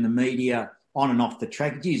so good in the media, on and off the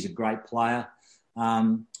track. He's a great player.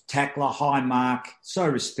 Tackler, high mark, so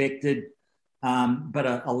respected, but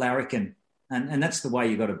a larrikin. And that's the way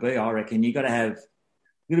you've got to be, I reckon. You've got to have a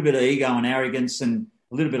little bit of ego and arrogance and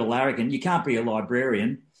a little bit of larrikin. You can't be a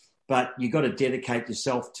librarian, but you've got to dedicate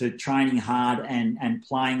yourself to training hard and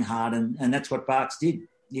playing hard, and that's what Barks did.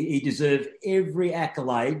 He deserved every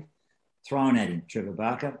accolade thrown at him, Trevor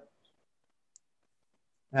Barker.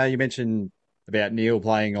 You mentioned about Neil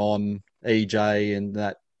playing on EJ and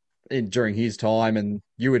that during his time, and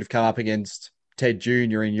you would have come up against Ted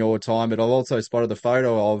Jr. in your time, but I've also spotted the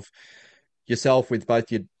photo of yourself with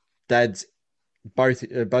both your dads, both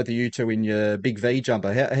of you two in your big V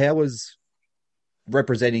jumper. How was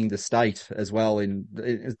representing the state as well?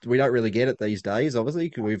 We don't really get it these days,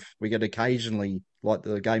 obviously. We get occasionally, like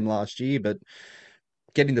the game last year, but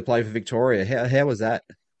getting to play for Victoria, how was that?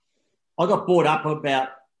 I got brought up about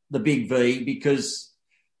the big V because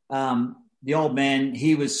the old man,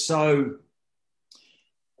 he was so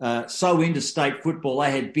into state football.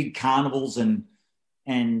 They had big carnivals and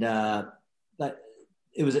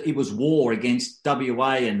it was war against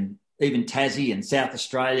WA and even Tassie and South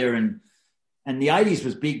Australia, and the 80s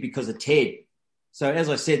was big because of Ted. So as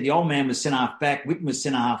I said, the old man was centre half back, Whitten was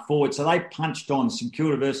centre half forward. So they punched on St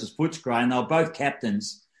Kilda versus Footscray, and they were both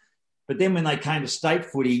captains. But then when they came to state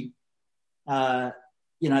footy, there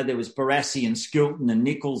was Barassi and Skilton and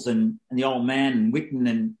Nichols and the old man and Witten,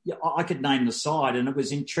 and I could name the side, and it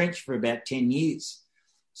was entrenched for about 10 years.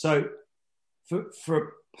 So for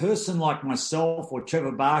a person like myself or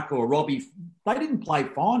Trevor Barker or Robbie, they didn't play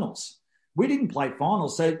finals. We didn't play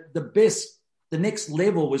finals. So the next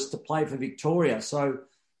level was to play for Victoria. So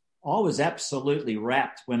I was absolutely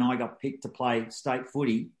rapt when I got picked to play state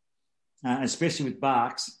footy, especially with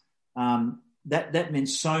Barks. That meant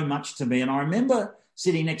so much to me. And I remember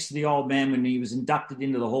sitting next to the old man when he was inducted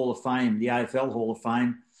into the Hall of Fame, the AFL Hall of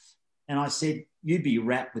Fame. And I said, "You'd be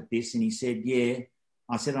rapt with this." And he said, "Yeah."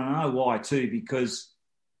 I said, "I know why too, because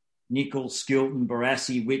Nichols, Skilton,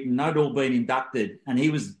 Barassi, Witten, they'd all been inducted. And he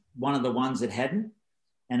was one of the ones that hadn't.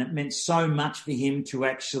 And it meant so much for him to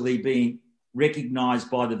actually be recognised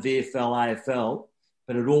by the VFL, AFL,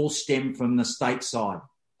 but it all stemmed from the state side,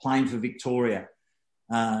 playing for Victoria.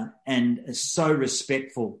 And so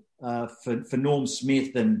respectful for Norm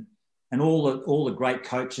Smith and all the great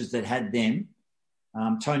coaches that had them.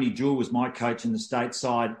 Tony Jewell was my coach in the state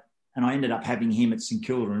side, and I ended up having him at St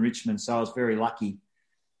Kilda and Richmond, so I was very lucky.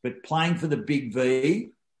 But playing for the Big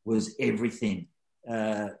V was everything.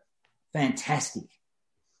 Fantastic.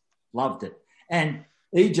 Loved it. And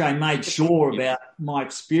EJ made sure about my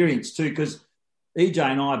experience too, because EJ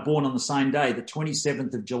and I are born on the same day, the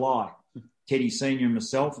 27th of July. Teddy Senior and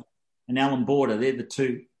myself, and Alan Border. They're the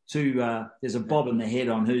two. There's a bob in the head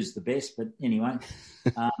on who's the best, but anyway.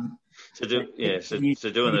 Doing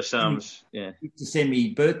the sums, yeah. He used to send me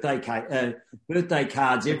birthday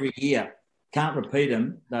cards every year. Can't repeat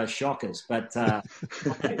them; they're shockers. But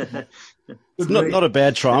it's not a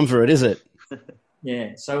bad triumvirate, is it?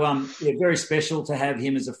 Yeah. So very special to have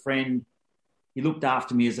him as a friend. He looked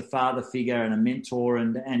after me as a father figure and a mentor,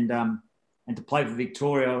 and to play for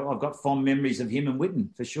Victoria, I've got fond memories of him and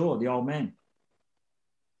Witten, for sure, the old man.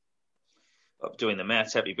 I'm doing the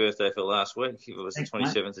maths. Happy birthday for last week. It was the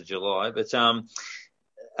 27th of July. But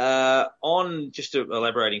just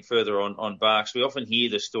elaborating further on Barks, we often hear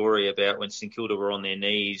the story about when St Kilda were on their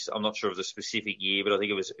knees. I'm not sure of the specific year, but I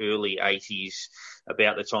think it was early 80s,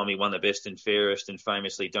 about the time he won the best and fairest and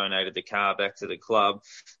famously donated the car back to the club.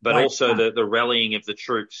 But also the rallying of the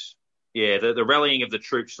troops. Yeah, the rallying of the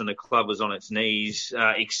troops when the club was on its knees,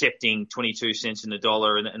 accepting 22 cents in the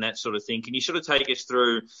dollar and that sort of thing. Can you sort of take us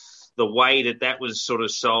through the way that was sort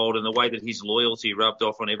of sold and the way that his loyalty rubbed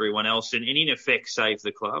off on everyone else and in effect saved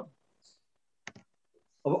the club?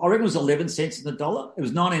 I reckon it was 11 cents in the dollar. It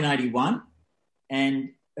was 1981, and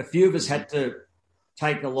a few of us had to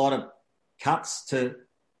take a lot of cuts because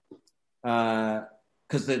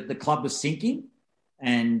the club was sinking,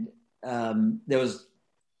 and there was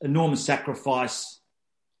enormous sacrifice,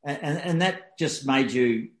 and that just made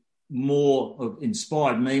you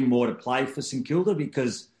inspired me more to play for St Kilda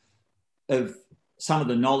because of some of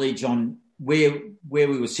the knowledge on where we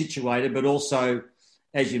were situated, but also,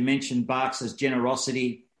 as you mentioned, Barks'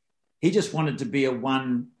 generosity. He just wanted to be a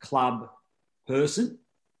one-club person.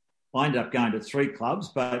 I ended up going to 3 clubs,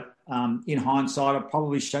 but in hindsight, I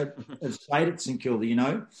probably have stayed at St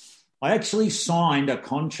Kilda, I actually signed a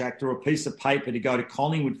contract or a piece of paper to go to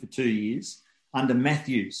Collingwood for 2 years under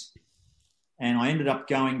Matthews. And I ended up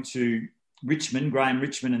going to Richmond. Graham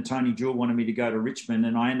Richmond and Tony Jewell wanted me to go to Richmond,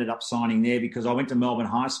 and I ended up signing there because I went to Melbourne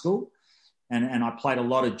High School and I played a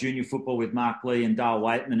lot of junior football with Mark Lee and Dale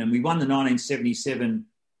Waitman, and we won the 1977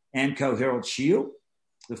 Amco Herald Shield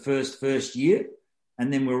the first year,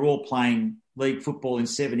 and then we were all playing league football in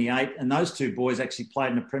 78, and those 2 boys actually played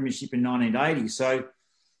in the premiership in 1980. So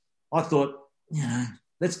I thought,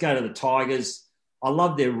 let's go to the Tigers. I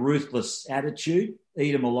love their ruthless attitude,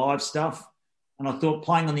 eat them alive stuff. And I thought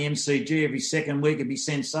playing on the MCG every second week would be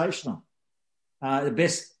sensational. The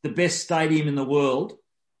best stadium in the world,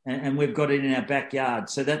 and we've got it in our backyard.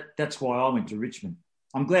 So that's why I went to Richmond.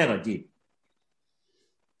 I'm glad I did.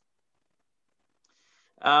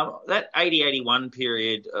 That 80-81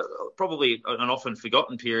 period, probably an often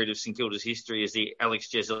forgotten period of St Kilda's history, is the Alex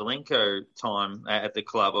Jesaulenko time at the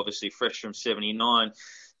club, obviously fresh from 79.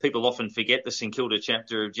 People often forget the St Kilda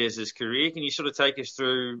chapter of Jez's career. Can you sort of take us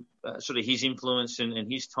through sort of his influence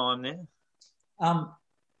and his time there?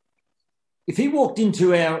 If he walked into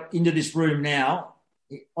this room now,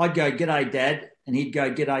 I'd go, "G'day, Dad," and he'd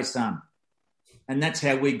go, "G'day, son." And that's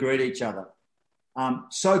how we greet each other.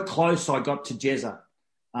 So close I got to Jezza.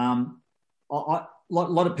 A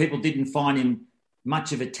lot of people didn't find him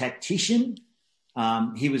much of a tactician.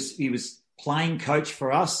 He was playing coach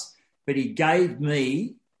for us, but he gave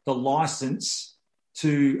me the license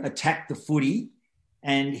to attack the footy,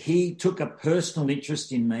 and he took a personal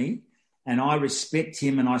interest in me, And I respect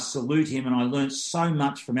him and I salute him, and I learned so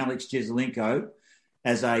much from Alex Jesaulenko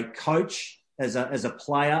as a coach, as a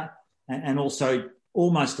player, and also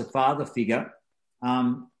almost a father figure.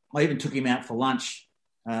 I even took him out for lunch,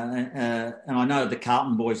 and I know the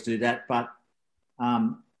Carlton boys do that, but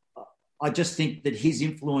I just think that his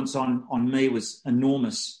influence on me was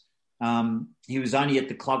enormous. He was only at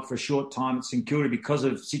the club for a short time at St Kilda because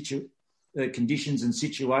of conditions and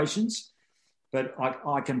situations. But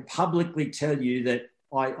I can publicly tell you that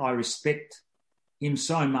I respect him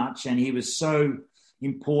so much, and he was so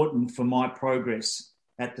important for my progress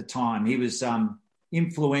at the time. He was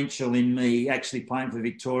influential in me actually playing for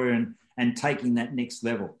Victoria and taking that next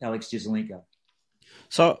level, Alex Jesaulenko.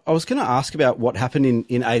 So I was going to ask about what happened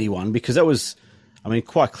in 81, because that was, I mean,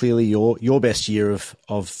 quite clearly your best year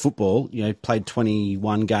of football. You know, played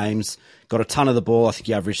 21 games, got a ton of the ball. I think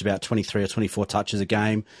you averaged about 23 or 24 touches a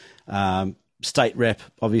game. State rep,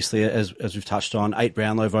 obviously, as we've touched on, 8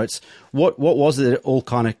 Brownlow votes. What was it that all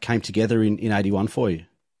kind of came together in 81 for you?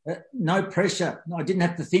 No pressure. No, I didn't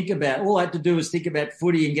have to think about it. All I had to do was think about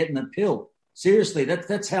footy and getting the pill. Seriously,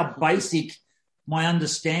 that's how basic my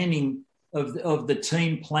understanding of the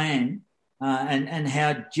team plan and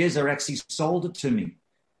how Jezza actually sold it to me.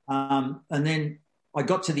 And then I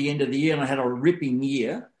got to the end of the year and I had a ripping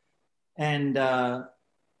year, and I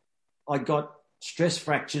got stress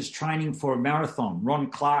fractures training for a marathon. Ron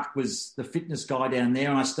Clark was the fitness guy down there,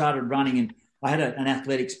 and I started running, and I had an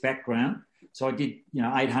athletics background. So I did,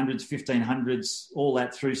 800s, 1500s, all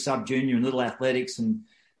that through sub-junior and little athletics, and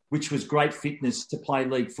which was great fitness to play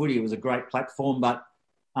league footy. It was a great platform, but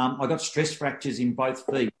I got stress fractures in both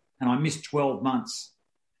feet and I missed 12 months.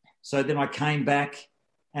 So then I came back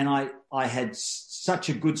and I had such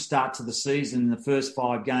a good start to the season in the first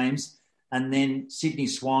 5 games, and then Sydney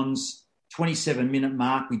Swans, 27-minute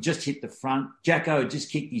mark, we just hit the front. Jacko had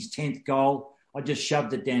just kicked his 10th goal. I just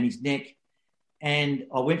shoved it down his neck, and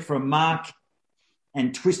I went for a mark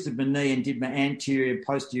and twisted my knee and did my anterior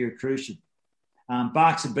posterior cruciate.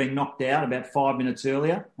 Barks had been knocked out about 5 minutes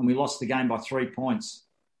earlier, and we lost the game by 3 points.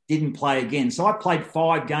 Didn't play again. So I played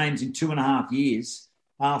 5 games in 2.5 years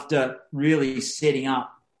after really setting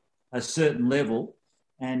up a certain level,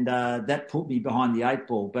 and that put me behind the 8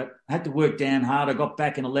 ball. But I had to work damn hard. I got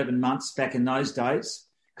back in 11 months back in those days,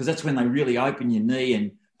 because that's when they really open your knee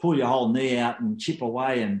and pull your whole knee out and chip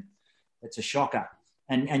away, and it's a shocker.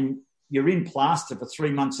 And you're in plaster for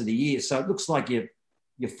 3 months of the year, so it looks like your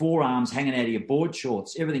forearms hanging out of your board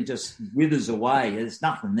shorts. Everything just withers away. There's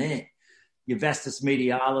nothing there. Your vastus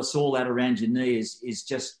medialis, all that around your knee is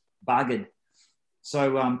just buggered.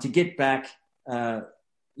 So to get back, I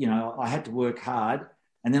had to work hard.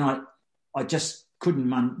 And then I just couldn't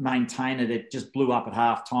maintain it. It just blew up at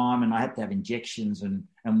half time, and I had to have injections and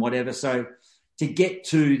whatever. So to get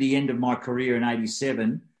to the end of my career in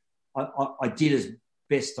 87, I did as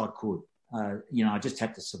best I could. I just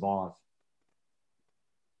had to survive.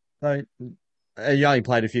 So you only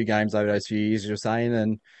played a few games over those few years, as you're saying,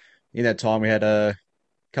 and in that time we had a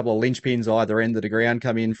couple of linchpins either end of the ground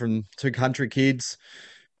come in from 2 country kids.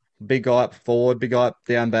 Big guy up forward, big guy up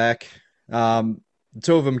down back. 2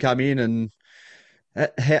 of them come in, and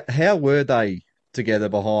how were they together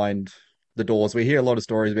behind the doors? We hear a lot of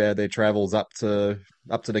stories about their travels up to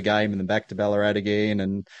the game and then back to Ballarat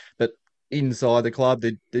again, but inside the club,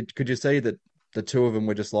 could you see that the 2 of them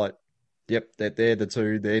were just like, yep, they're the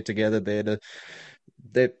 2, they're together, they're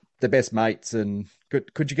the best mates? And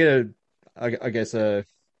could you get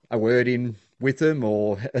a word in with them,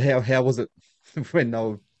 or how was it when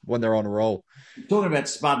they're on a roll? You're talking about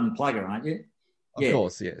Spud and Plugger, aren't you? Of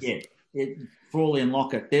course, yes. Yeah, Frawley and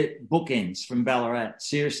Lockett, they're bookends from Ballarat.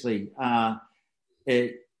 Seriously,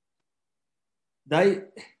 they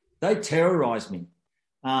terrorised me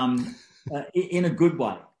in a good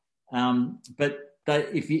way. But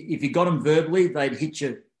if you got them verbally, they'd hit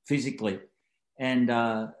you physically, and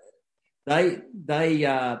they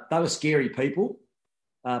were scary people.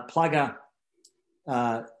 Plugger,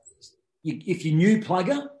 if you knew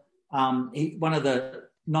Plugger, one of the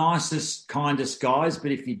nicest, kindest guys,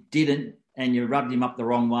 but if you didn't and you rubbed him up the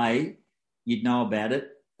wrong way, you'd know about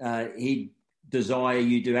it. He'd desire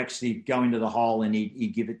you to actually go into the hole, and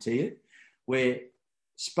he'd give it to you. Where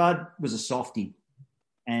Spud was a softie,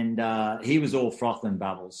 and he was all froth and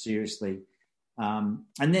bubbles, seriously. And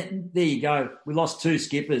then there you go. We lost 2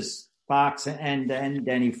 skippers, Barks and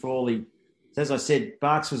Danny Frawley. As I said,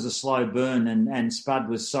 Barks was a slow burn, and Spud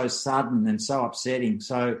was so sudden and so upsetting.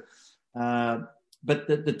 So, but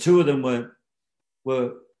the 2 of them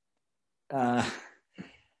were they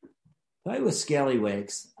were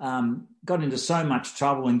scallywags. Got into so much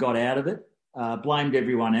trouble and got out of it. blamed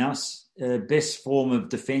everyone else. Best form of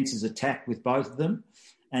defence is attack with both of them,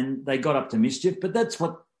 and they got up to mischief. But that's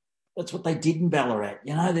what they did in Ballarat.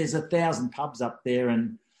 You know, there's 1,000 pubs up there,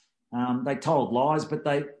 and they told lies, but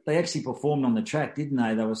they actually performed on the track, didn't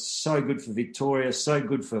they? They were so good for Victoria, so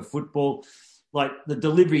good for football. Like the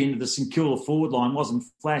delivery into the St Kilda forward line wasn't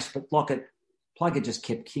flash, but Pluggett just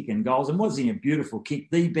kept kicking goals, and wasn't he a beautiful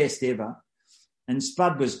kick, the best ever. And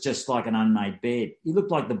Spud was just like an unmade bed. He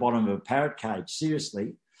looked like the bottom of a parrot cage,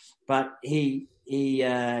 seriously. But he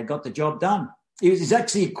got the job done. He's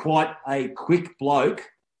actually quite a quick bloke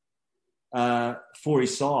for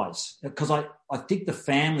his size, because I think the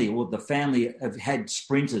family have had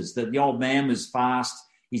sprinters. That the old man was fast,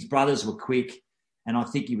 his brothers were quick, and I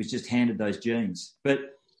think he was just handed those genes. But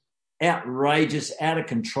outrageous, out of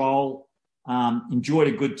control, enjoyed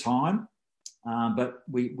a good time, but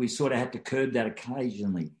we sort of had to curb that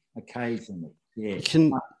occasionally. Yeah,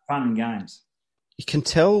 fun and games. You can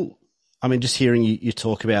tell, I mean, just hearing you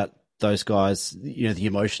talk about those guys, you know, the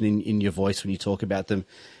emotion in your voice when you talk about them.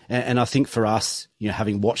 And I think for us, you know,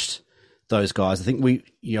 having watched those guys, I think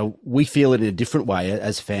we feel it in a different way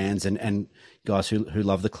as fans and guys who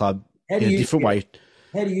love the club in a different way.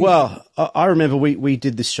 How do you? Well, I remember we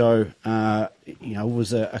did this show, it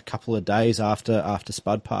was a couple of days after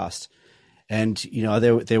Spud passed. And, you know,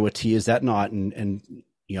 there were tears that night, and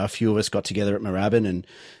you know, a few of us got together at Moorabbin and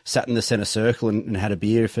sat in the centre circle and had a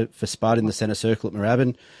beer for Spud in the centre circle at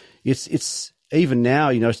Moorabbin. It's even now,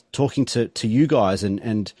 you know, talking to you guys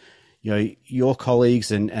and you know, your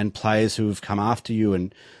colleagues and players who have come after you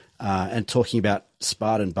and talking about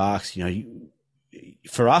Spud and Barks, you know,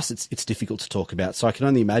 for us it's difficult to talk about. So I can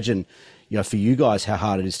only imagine, you know, for you guys how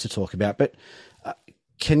hard it is to talk about. But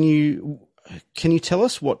can you tell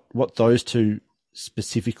us what those two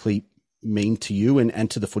specifically mean to you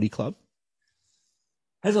and to the footy club?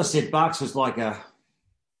 As I said, Barks was like a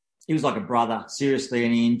brother, seriously,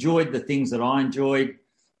 and he enjoyed the things that I enjoyed.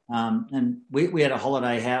 And we had a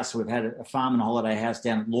holiday house. We've had a farm and a holiday house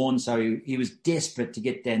down at Lorne, so he was desperate to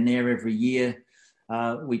get down there every year.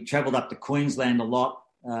 We travelled up to Queensland a lot,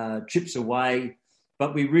 trips away,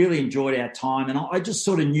 but we really enjoyed our time. And I just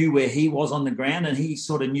sort of knew where he was on the ground, and he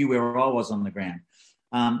sort of knew where I was on the ground.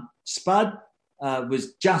 Spud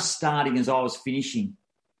was just starting as I was finishing,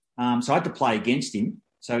 so I had to play against him.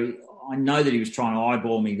 So I know that he was trying to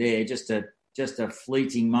eyeball me there, just a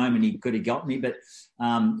fleeting moment he could have got me, but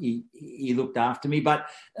he looked after me. But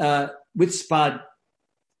with Spud,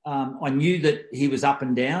 I knew that he was up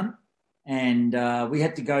and down, and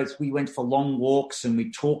we went for long walks and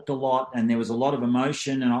we talked a lot, and there was a lot of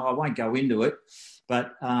emotion, and I won't go into it,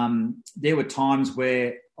 but there were times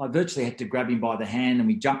where I virtually had to grab him by the hand, and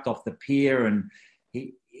we jumped off the pier, and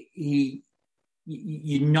you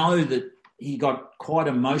know that he got quite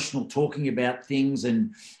emotional talking about things,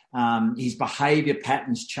 and his behaviour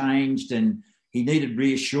patterns changed, and he needed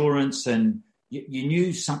reassurance, and you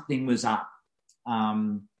knew something was up.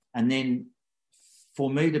 And then for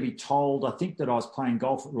me to be told, I think that I was playing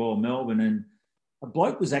golf at Royal Melbourne, and a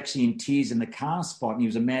bloke was actually in tears in the car spot, and he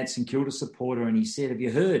was a mad St Kilda supporter, and he said, "Have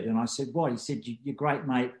you heard?" And I said, "What?" He said, "Your great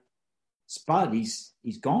mate Spud, he's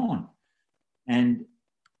gone." And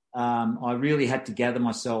I really had to gather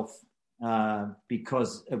myself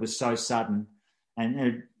because it was so sudden, and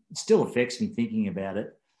it still affects me thinking about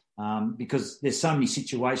it, because there's so many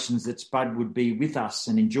situations that Spud would be with us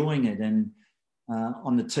and enjoying it, and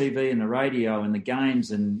on the TV and the radio and the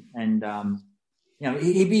games, and you know,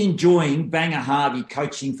 he'd be enjoying Banger Harvey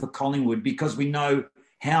coaching for Collingwood, because we know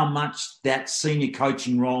how much that senior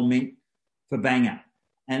coaching role meant for Banger,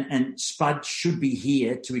 and Spud should be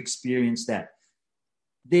here to experience that.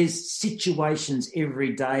 There's situations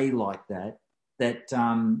every day like that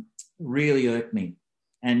really irk me.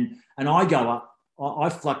 And I go up, I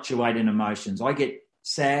fluctuate in emotions. I get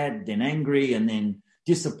sad, then angry, and then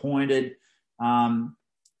disappointed.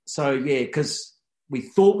 So, yeah, because we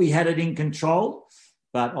thought we had it in control,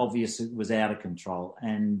 but obviously it was out of control.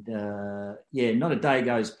 And, not a day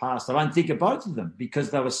goes past I don't think of both of them,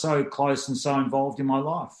 because they were so close and so involved in my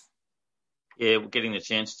life. Yeah, getting the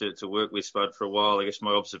chance to work with Spud for a while, I guess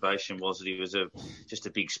my observation was that he was just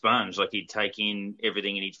a big sponge. Like, he'd take in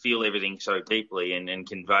everything and he'd feel everything so deeply and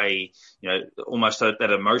convey, you know, almost that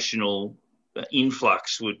emotional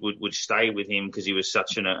influx would stay with him because he was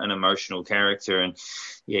such an emotional character, and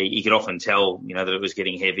you could often tell that it was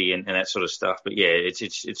getting heavy and that sort of stuff. But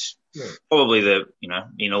it's probably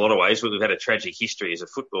in a lot of ways we've had a tragic history as a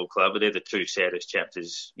football club, but they're the two saddest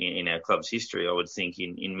chapters in our club's history, I would think,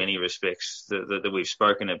 in many respects that we've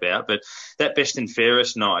spoken about. But that best and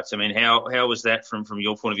fairest nights, I mean, how was that from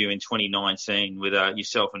your point of view in 2019 with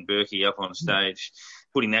yourself and Berkey up on stage?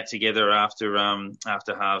 Putting that together after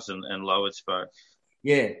Halves and Lowered spoke.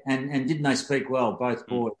 Yeah, and didn't they speak well, both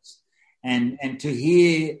boys? And to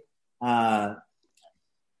hear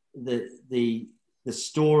the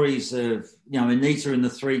stories of Anita and the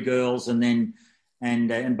three girls, and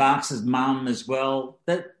Barks's mum as well.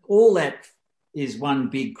 That is one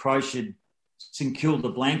big crocheted St Kilda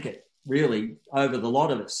blanket, really, over the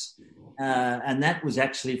lot of us. And that was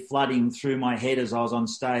actually flooding through my head as I was on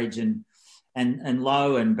stage, and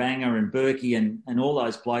Lowe and Banger and Berkey and all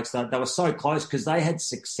those blokes, they were so close because they had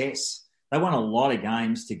success. They won a lot of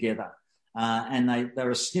games together, and they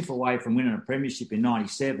were a sniff away from winning a premiership in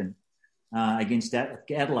 '97 against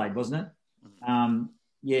Adelaide, wasn't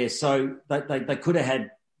it? So they could have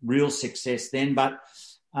had real success then, but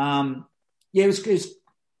it was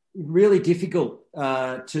really difficult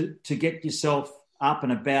to get yourself up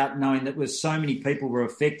and about, knowing that so many people were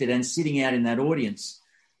affected, and sitting out in that audience.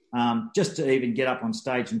 Just to even get up on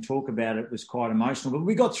stage and talk about it was quite emotional, but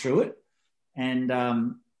we got through it. And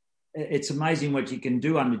it's amazing what you can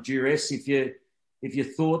do under duress if your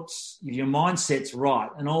mindset's right.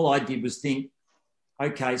 And all I did was think,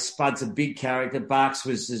 okay, Spud's a big character. Barks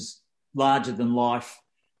was larger than life.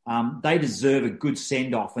 They deserve a good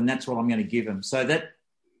send off, and that's what I'm going to give them. So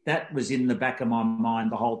that was in the back of my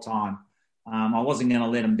mind the whole time. I wasn't going to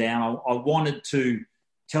let them down. I wanted to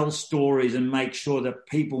tell stories and make sure that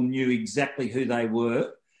people knew exactly who they were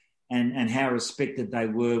and how respected they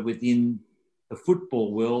were within the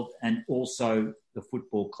football world and also the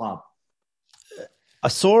football club. I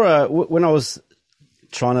saw when I was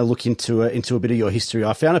trying to look into a bit of your history,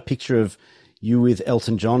 I found a picture of you with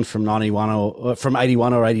Elton John from 91 or from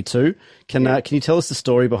 81 or 82. Can you tell us the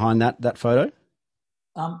story behind that photo?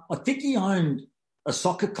 I think he owned a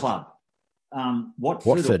soccer club,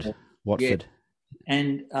 Watford. Yeah.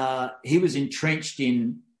 And he was entrenched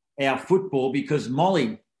in our football because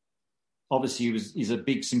Molly, obviously, is a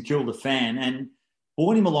big St Kilda fan, and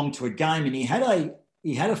brought him along to a game. And he had a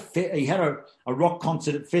rock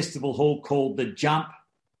concert at Festival Hall called the Jump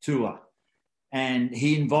Tour, and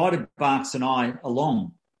he invited Barks and I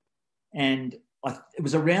along. And it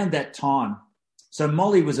was around that time, so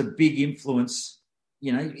Molly was a big influence.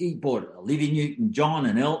 He brought Olivia Newton-John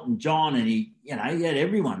and Elton John, and he had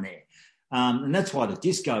everyone there. And that's why the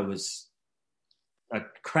disco was a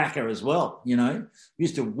cracker as well, We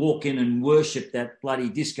used to walk in and worship that bloody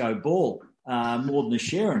disco ball more than the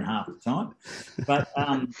Sharon half the time. But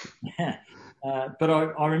but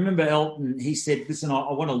I remember Elton, he said, listen,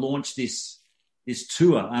 I want to launch this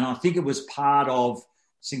tour. And I think it was part of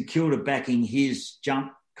St Kilda backing his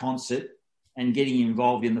Jump concert and getting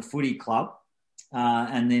involved in the footy club.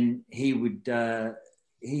 And then he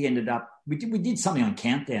ended up, we did something on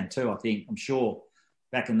Countdown too, I think, I'm sure,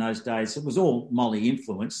 back in those days. It was all Molly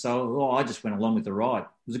influenced, so I just went along with the ride.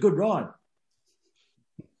 It was a good ride.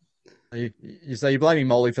 You say you're blaming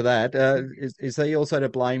Molly for that. Is he also to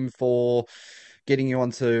blame for getting you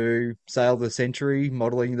onto Sail the Century,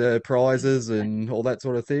 modelling the prizes and all that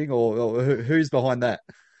sort of thing, or who's behind that?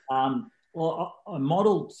 Well, I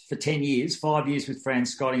modelled for 10 years, 5 years with Fran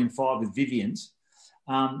Scotty and 5 with Vivian's,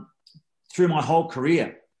 through my whole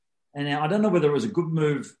career. And now I don't know whether it was a good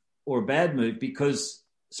move or a bad move, because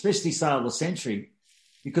especially Sail the Century,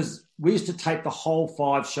 because we used to tape the whole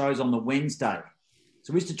 5 shows on the Wednesday.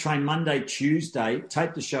 So we used to train Monday, Tuesday,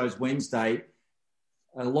 tape the shows Wednesday,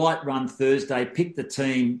 a light run Thursday, pick the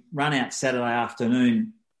team, run out Saturday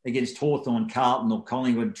afternoon against Hawthorn, Carlton or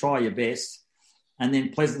Collingwood, try your best. And then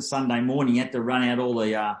pleasant Sunday morning, you had to run out all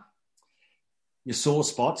your sore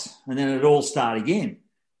spots, and then it'd all start again.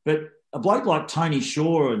 But a bloke like Tony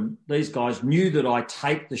Shaw and these guys knew that I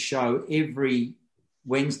taped the show every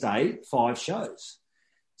Wednesday, 5 shows.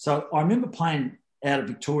 So I remember playing out at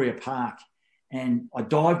Victoria Park, and I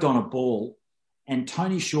dived on a ball, and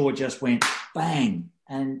Tony Shaw just went bang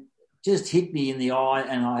and just hit me in the eye,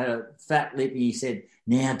 and I had a fat lip, and he said,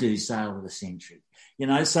 "Now do Sail of the Century."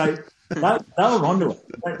 So they were onto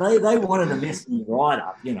it. They wanted to mess me right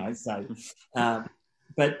up, So, I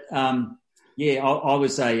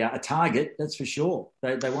was a target, that's for sure.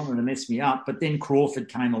 They wanted to mess me up. But then Crawford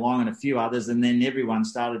came along and a few others, and then everyone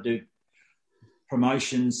started to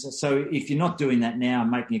promotions. So if you're not doing that now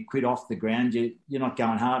and making a quid off the ground, you're not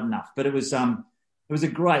going hard enough. But it was a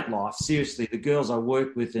great life. Seriously, the girls I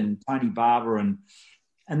worked with and Tony Barber and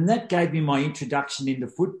that gave me my introduction into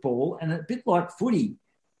football. And a bit like footy,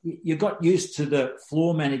 you got used to the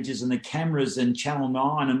floor managers and the cameras and Channel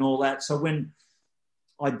 9 and all that. So when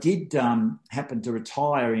I did happen to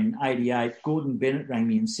retire in 88, Gordon Bennett rang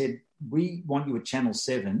me and said, we want you at Channel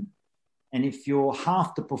 7. And if you're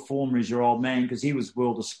half the performer as your old man, because he was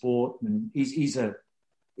World of Sport and he's a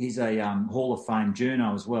Hall of Fame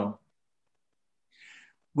journo as well,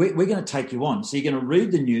 we're going to take you on. So you're going to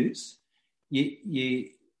read the news. You'll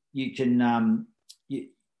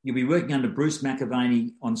be working under Bruce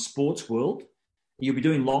McAvaney on Sports World. You'll be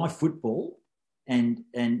doing live football, and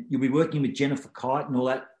you'll be working with Jennifer Kite and all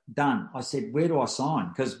that. Done. I said, where do I sign?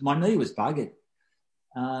 Because my knee was buggered.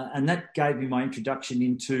 And that gave me my introduction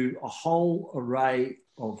into a whole array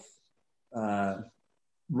of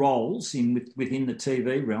roles within the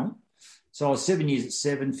TV realm. So I was 7 years at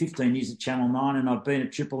 7, 15 years at Channel 9, and I've been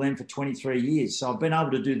at Triple M for 23 years. So I've been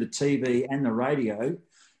able to do the TV and the radio,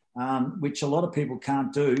 which a lot of people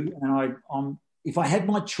can't do. And if I had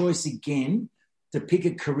my choice again to pick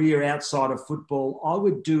a career outside of football, I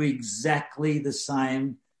would do exactly the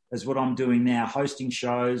same as what I'm doing now, hosting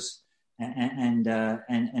shows and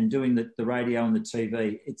doing the radio and the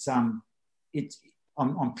TV.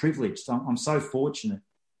 I'm privileged. I'm so fortunate.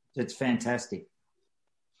 It's fantastic.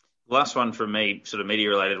 Last one from me, sort of media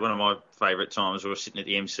related. One of my favourite times, we were sitting at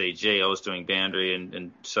the MCG. I was doing boundary,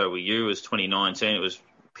 and so were you. It was 2019. It was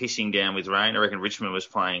pissing down with rain. I reckon Richmond was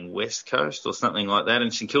playing West Coast or something like that,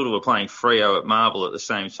 and St Kilda were playing Freo at Marvel at the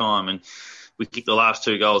same time. And we kicked the last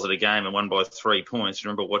 2 goals of the game and won by 3 points. I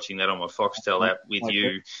remember watching that on my Foxtel app with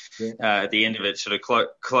you at the end of it, sort of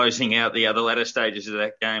closing out the latter stages of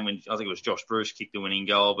that game when I think it was Josh Bruce kicked the winning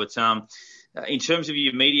goal. But in terms of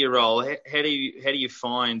your media role, how do you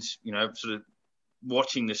find, sort of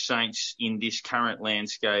watching the Saints in this current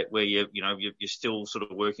landscape where you're still sort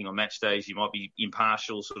of working on match days, you might be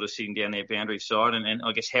impartial, sort of sitting down their boundary side, and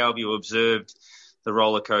I guess how have you observed the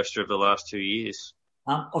roller coaster of the last 2 years?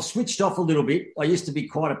 I've switched off a little bit. I used to be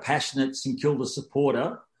quite a passionate St Kilda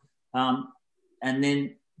supporter, and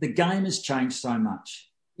then the game has changed so much.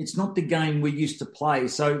 It's not the game we used to play,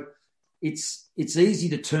 so it's easy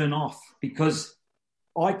to turn off because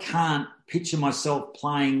I can't picture myself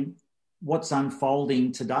playing what's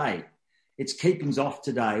unfolding today. It's keepings off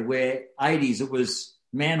today, where 80s it was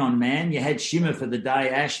man on man. You had Shimmer for the day,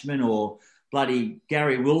 Ashman or bloody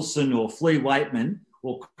Gary Wilson or Flea Waitman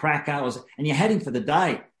or Cracker, and you had him for the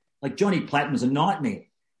day. Like Johnny Platten was a nightmare,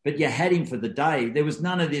 but you had him for the day. There was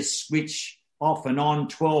none of this switch off and on,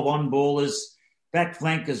 12 on-ballers, back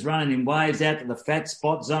flankers running in waves out to the fat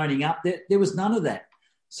spot, zoning up. There was none of that.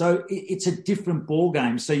 So it's a different ball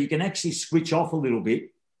game. So you can actually switch off a little bit.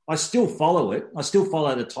 I still follow it. I still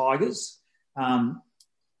follow the Tigers. But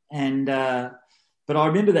I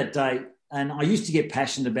remember that day, and I used to get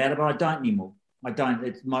passionate about it, but I don't anymore. I don't.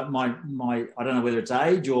 It's my I don't know whether it's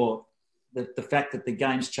age or the fact that the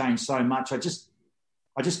game's changed so much. I just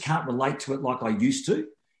can't relate to it like I used to,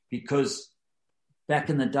 because back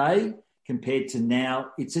in the day compared to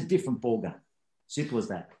now, it's a different ball game. Simple as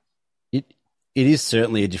that. It is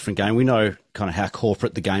certainly a different game. We know kind of how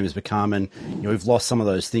corporate the game has become, and we've lost some of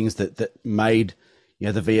those things that made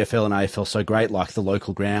the VFL and AFL so great, like the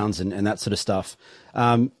local grounds and that sort of stuff.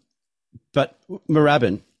 But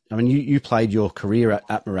Moorabbin, I mean, you played your career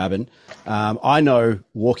at Moorabbin. I know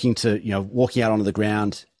walking out onto the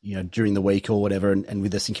ground, during the week or whatever, and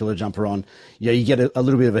with the St Kilda jumper on, you get a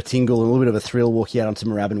little bit of a tingle and a little bit of a thrill walking out onto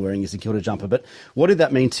Moorabbin wearing your St Kilda jumper. But what did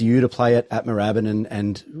that mean to you to play at Moorabbin,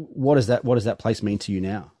 and what does that place mean to you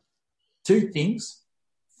now? 2 things: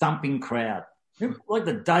 thumping crowd. Remember, like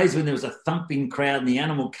the days when there was a thumping crowd in the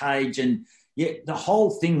animal cage, and the whole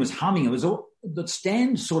thing was humming. It was the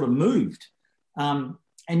stand sort of moved.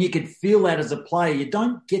 And you could feel that as a player. You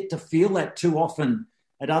don't get to feel that too often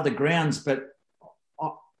at other grounds, but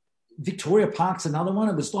Victoria Park's another one.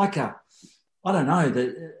 It was like it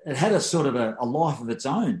had a sort of a life of its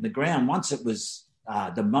own, the ground. Once it was,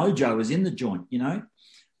 the mojo was in the joint,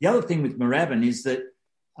 The other thing with Moorabbin is that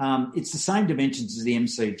it's the same dimensions as the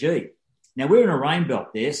MCG. Now, we're in a rain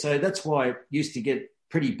belt there, so that's why it used to get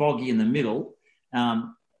pretty boggy in the middle.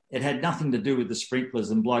 It had nothing to do with the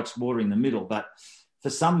sprinklers and blokes watering the middle, but for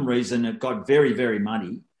some reason, it got very, very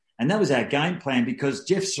muddy. And that was our game plan, because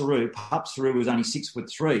Jeff Saru, Pup Saru, was only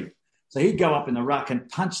 6'3". So he'd go up in the ruck and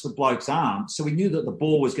punch the bloke's arm. So we knew that the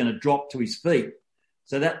ball was going to drop to his feet.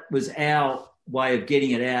 So that was our way of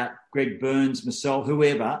getting it out. Greg Burns, myself,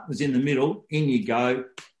 whoever was in the middle, in you go,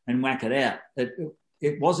 and whack it out.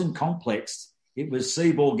 It wasn't complex. It was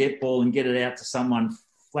see ball, get ball, and get it out to someone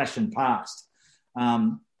flashing past.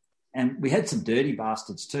 And we had some dirty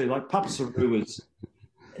bastards too. Like Pup Saru was...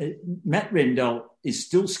 Matt Rendell is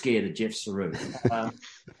still scared of Jeff Saru.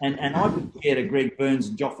 And I've been scared of Greg Burns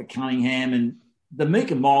and Joffrey Cunningham. And the meek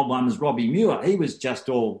and mild one was Robbie Muir. He was just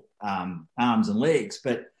all arms and legs.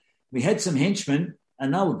 But we had some henchmen,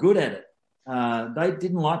 and they were good at it. They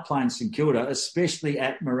didn't like playing St Kilda, especially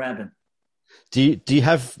at Moorabbin. Do you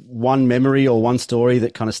have one memory or one story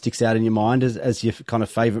that kind of sticks out in your mind as your kind of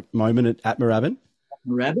favourite moment at Moorabbin?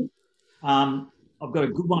 Moorabbin? I've got a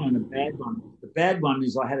good one and a bad one. The bad one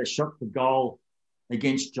is I had a shot for goal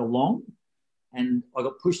against Geelong, and I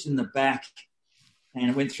got pushed in the back,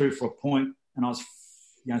 and it went through for a point, and I was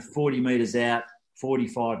 40 metres out,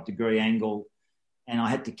 45-degree angle, and I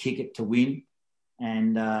had to kick it to win.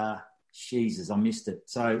 And, Jesus, I missed it.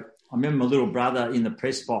 So I remember my little brother in the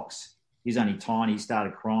press box. He's only tiny. He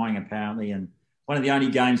started crying, apparently. And one of the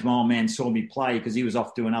only games my old man saw me play, because he was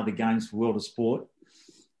off doing other games for World of Sport,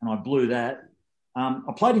 and I blew that.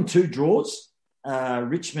 I played in 2 draws,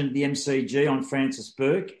 Richmond, the MCG on Francis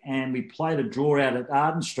Burke, and we played a draw out at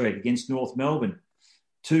Arden Street against North Melbourne.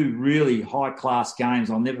 2 really high-class games.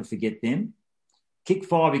 I'll never forget them. Kick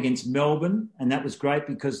 5 against Melbourne, and that was great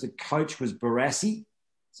because the coach was Barassi.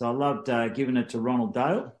 So I loved giving it to Ronald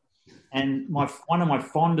Dale. And one of my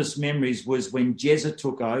fondest memories was when Jezza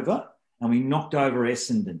took over and we knocked over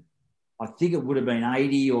Essendon. I think it would have been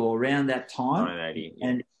 80 or around that time. 80, yeah.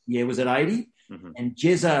 And yeah, was it 80? Mm-hmm. And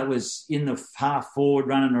Jezza was in the half forward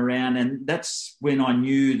running around, and that's when I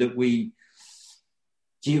knew that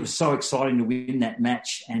it was so exciting to win that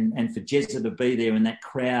match, and for Jezza to be there, and that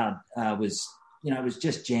crowd was, it was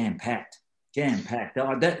just jam-packed.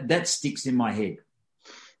 That sticks in my head.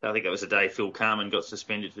 I think that was the day Phil Carman got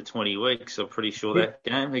suspended for 20 weeks. I'm pretty sure that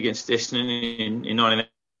game against Essendon in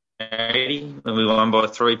 1980, when we won by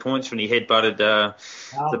 3 points when he headbutted the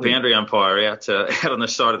boundary umpire out on the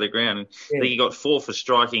side of the ground. And I think he got 4 for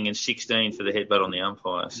striking and 16 for the headbutt on the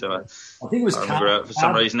umpire. So I think it was for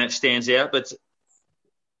some reason that stands out. But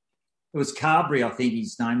it was Carberry, I think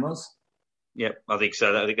his name was. Yep, I think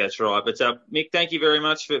so. I think that's right. But Mick, thank you very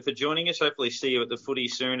much for joining us. Hopefully see you at the footy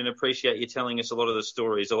soon, and appreciate you telling us a lot of the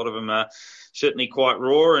stories. A lot of them are certainly quite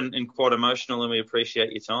raw and quite emotional, and we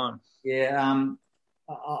appreciate your time. Yeah,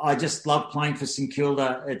 I just love playing for St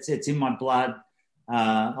Kilda. It's in my blood.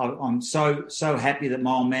 I'm so happy that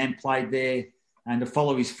my old man played there and to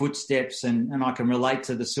follow his footsteps, and I can relate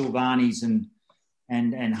to the Silvanis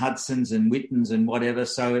and Hudsons and Wittens and whatever.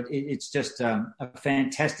 So it's just a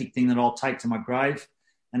fantastic thing that I'll take to my grave.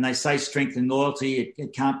 And they say strength and loyalty,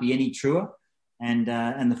 it can't be any truer. And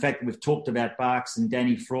the fact that we've talked about Barks and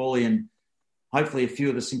Danny Frawley, and hopefully a few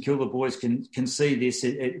of the St Kilda boys can see this,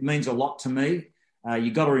 it means a lot to me.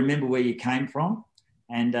 You've got to remember where you came from.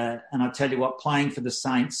 And I tell you what, playing for the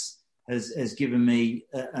Saints has given me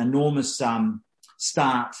an enormous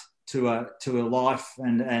start to a life,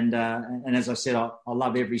 and as I said, I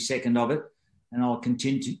love every second of it, and I'll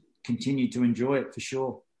continue to enjoy it for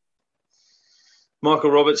sure.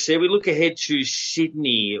 Michael Roberts there. We look ahead to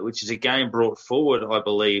Sydney, which is a game brought forward, I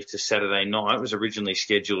believe, to Saturday night. It was originally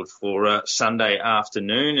scheduled for Sunday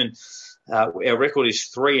afternoon, and our record is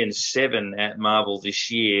 3-7 at Marvel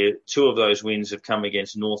this year. 2 of those wins have come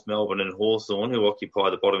against North Melbourne and Hawthorn, who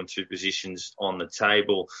occupy the bottom 2 positions on the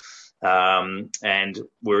table. And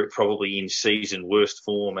we're probably in season worst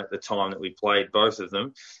form at the time that we played both of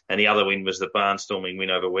them. And the other win was the barnstorming win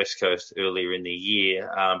over West Coast earlier in the year.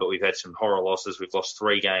 But we've had some horror losses. We've lost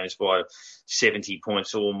 3 games by 70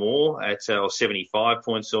 points or more, or 75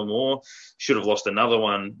 points or more. Should have lost another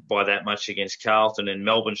one by that much against Carlton, and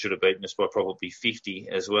Melbourne should have beaten us by probably 50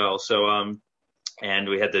 as well. So, and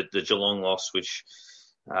we had the Geelong loss, which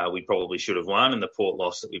we probably should have won, and the Port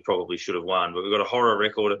loss that we probably should have won. But we've got a horror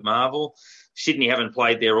record at Marvel. Sydney haven't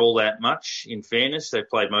played there all that much, in fairness. They've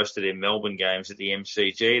played most of their Melbourne games at the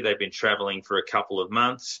MCG. They've been travelling for a couple of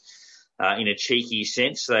months. In a cheeky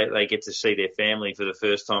sense, they get to see their family for the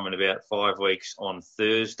first time in about 5 weeks on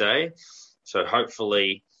Thursday. So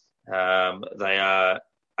hopefully they are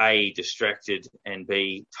A, distracted, and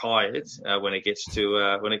B, tired when it gets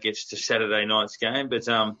to Saturday night's game. But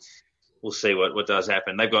we'll see what does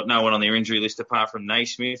happen. They've got no one on their injury list apart from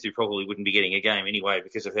Naismith, who probably wouldn't be getting a game anyway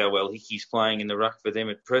because of how well Hickey's playing in the ruck for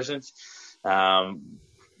them at present.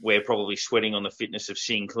 We're probably sweating on the fitness of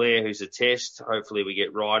Sinclair, who's a test. Hopefully we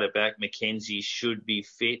get Ryder back. Mackenzie should be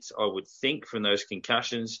fit, I would think, from those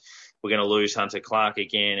concussions. We're going to lose Hunter Clark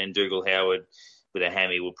again, and Dougal Howard with a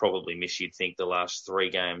hammy will probably miss, you'd think, the last 3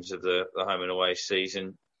 games of the home and away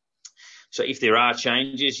season. So if there are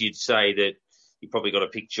changes, you'd say that you probably got to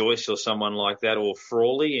pick Joyce or someone like that, or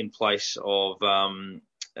Frawley in place of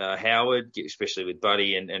Howard, especially with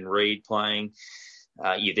Buddy and Reid playing.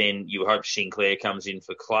 You hope Sinclair comes in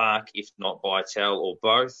for Clark, if not Bytel or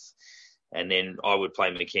both. And then I would play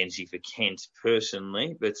McKenzie for Kent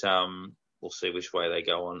personally, but we'll see which way they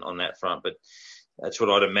go on that front. But that's what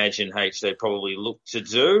I'd imagine they probably look to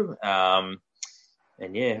do.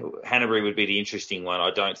 And yeah, Hanbury would be the interesting one. I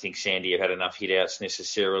don't think Sandy had enough hit-outs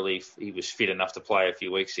necessarily. He was fit enough to play a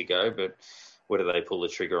few weeks ago, but whether they pull the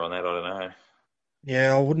trigger on that, I don't know.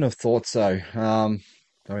 Yeah, I wouldn't have thought so. I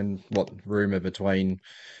mean, what rumour between,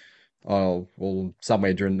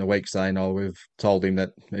 somewhere during the week saying, we've told him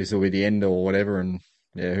that this will be the end or whatever, and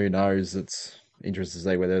yeah, who knows? It's interesting to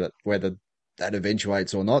see whether that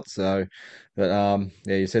eventuates or not. So, but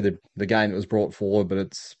yeah, you said the game that was brought forward, but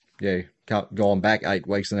it's gone back 8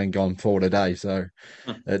 weeks and then gone forward a day. So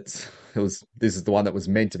this is the one that was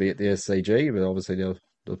meant to be at the SCG, but obviously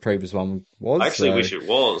the previous one was. I actually wish it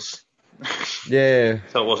was. Yeah.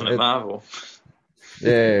 So it wasn't at Marvel.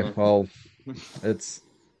 Yeah, well, it's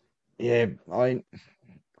I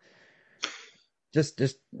just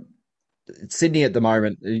Sydney at the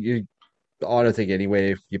moment. I don't think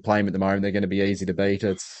anywhere you play them at the moment they're going to be easy to beat.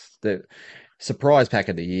 It's the surprise pack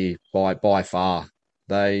of the year by far.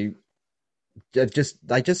 They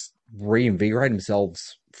just reinvigorate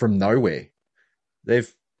themselves from nowhere.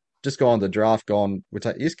 They've just gone to the draft, we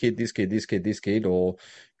take this kid, or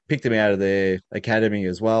picked them out of their academy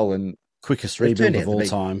as well, and quickest rebuild of all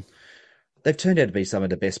time. They've turned out to be some of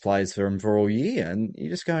the best players for them for all year, and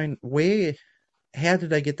you're just going, how did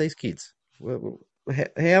they get these kids?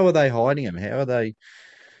 How are they hiding them? How are they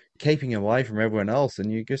keeping away from everyone else?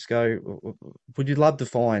 And you just go, would you love to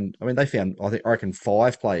find? I mean, they found I reckon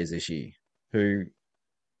 5 players this year who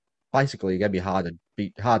basically are going to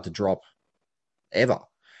be hard to drop ever,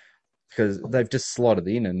 because they've just slotted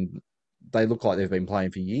in and they look like they've been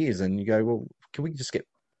playing for years. And you go, well, can we just get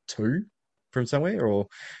 2 from somewhere, or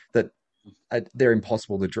that they're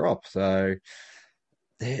impossible to drop? So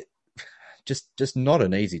they're just not not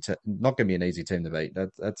going to be an easy team to beat.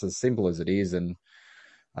 That's as simple as it is. And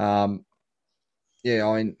I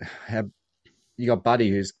mean, you got Buddy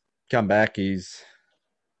who's come back. He's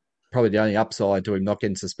probably the only upside to him not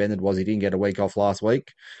getting suspended was he didn't get a week off last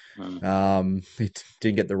week. He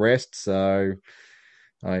didn't get the rest, so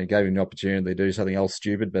I gave him the opportunity to do something else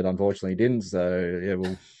stupid, but unfortunately he didn't. So yeah,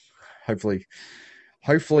 we'll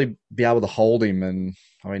hopefully be able to hold him. And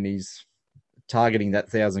I mean, he's targeting that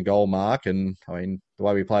 1,000 goal mark, and I mean, the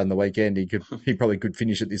way we played on the weekend, he probably could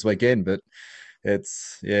finish it this weekend. But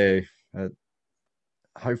it's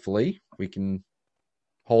hopefully we can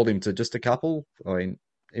hold him to just a couple. I mean,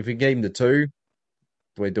 if we get him to 2,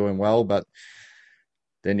 we're doing well. But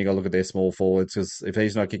then you got to look at their small forwards, because if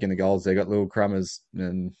he's not kicking the goals, they've got Lil Crummers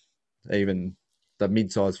and even the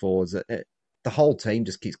mid-sized forwards. The whole team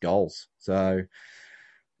just kicks goals. So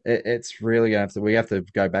it's really going to we have to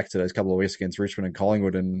go back to those couple of weeks against Richmond and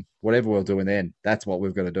Collingwood, and whatever we're doing then, that's what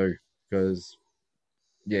we've got to do. Because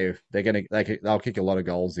yeah, they'll kick a lot of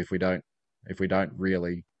goals if we don't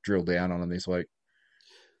really drill down on them this week.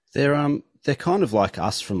 They're kind of like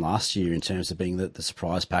us from last year in terms of being the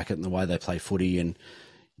surprise packet and the way they play footy, and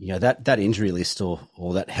that injury list or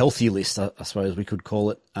that healthy list, I suppose we could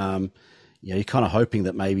call it. You're kind of hoping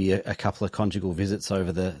that maybe a couple of conjugal visits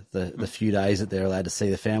over the few days that they're allowed to see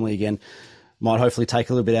the family again might hopefully take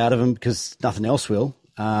a little bit out of them, because nothing else will.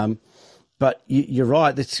 But you're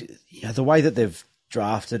right. That's, the way that they've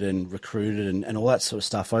drafted and recruited and all that sort of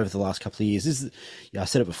stuff over the last couple of years is, I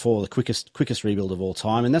said it before, the quickest rebuild of all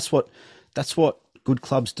time. And that's what good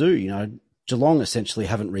clubs do. Geelong essentially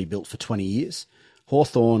haven't rebuilt for 20 years.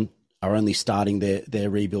 Hawthorn are only starting their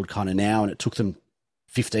rebuild kind of now, and it took them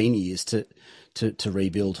 15 years to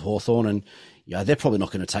rebuild Hawthorn. And they're probably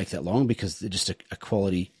not going to take that long, because they're just a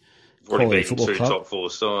quality football 2 club. top 4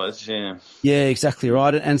 sides, yeah. Yeah, exactly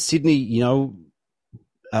right. And Sydney,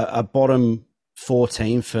 a bottom 4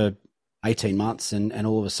 team for 18 months, and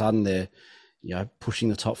all of a sudden they're pushing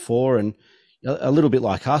the top 4, and a little bit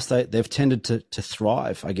like us, they've tended to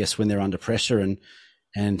thrive, I guess, when they're under pressure, and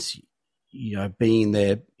being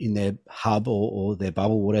in their hub or their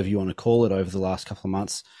bubble, whatever you want to call it, over the last couple of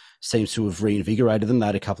months seems to have reinvigorated them. They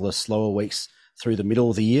had a couple of slower weeks through the middle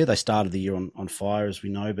of the year. They started the year on fire, as we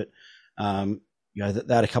know, but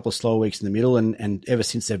they had a couple of slower weeks in the middle, and ever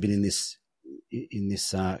since they've been in this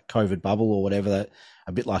COVID bubble or whatever,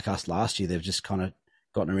 a bit like us last year, they've just kind of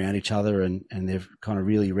gotten around each other, and they've kind of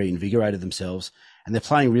really reinvigorated themselves, and they're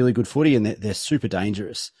playing really good footy, and they're super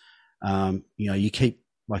dangerous. You keep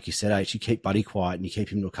like you said, H, you keep Buddy quiet and you keep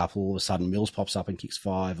him to a couple, all of a sudden Mills pops up and kicks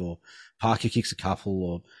 5, or Parker kicks a couple,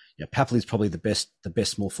 or Papley's probably the best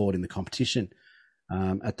small forward in the competition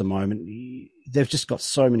at the moment. They've just got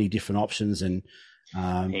so many different options, and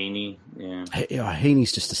Heaney,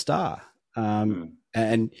 Heaney's just a star.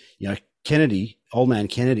 And Kennedy, old man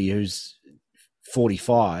Kennedy, who's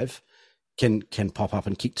 45, can pop up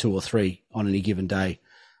and kick 2 or 3 on any given day.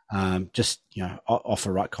 Off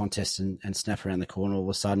a right contest and snap around the corner. All of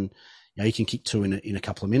a sudden, he can kick 2 in a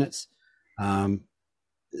couple of minutes.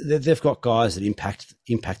 They've got guys that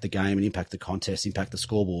impact the game and impact the contest, impact the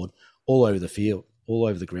scoreboard all over the field, all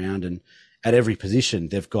over the ground, and at every position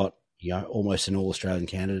they've got almost an all-Australian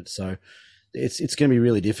candidate. So it's going to be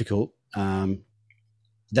really difficult.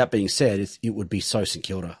 That being said, it would be so St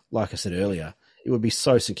Kilda. Like I said earlier, it would be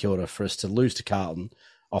so St Kilda for us to lose to Carlton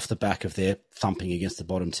off the back of their thumping against the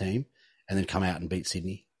bottom team and then come out and beat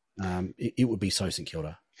Sydney. It would be so St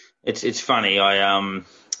Kilda. It's funny.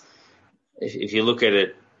 If you look at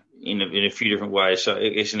it in a few different ways, so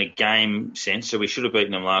it's in a game sense. So we should have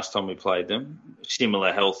beaten them last time we played them.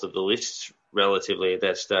 Similar health of the lists relatively at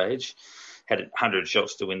that stage. Had 100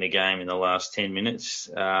 shots to win the game in the last 10 minutes.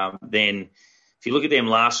 Then if you look at them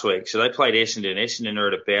last week, so they played Essendon. Essendon are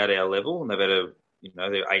at about our level, and they've had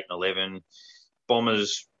they're 8 and 11.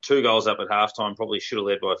 Bombers 2 goals up at halftime, probably should have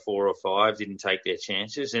led by 4 or 5, didn't take their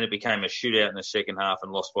chances. Then it became a shootout in the second half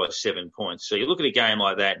and lost by 7 points. So you look at a game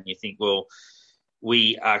like that and you think, well,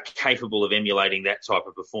 we are capable of emulating that type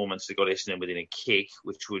of performance that got Essendon within a kick,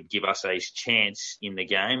 which would give us a chance in the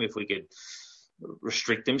game if we could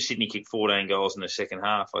restrict them. Sydney kicked 14 goals in the second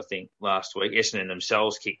half, I think, last week. Essendon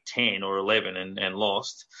themselves kicked 10 or 11 and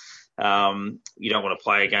lost. You don't want to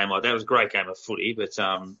play a game like that. It was a great game of footy, but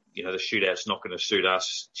the shootout's not going to suit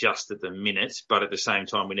us just at the minute. But at the same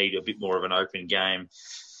time, we need a bit more of an open game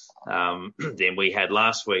than we had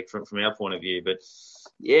last week from our point of view. But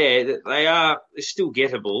yeah, they're still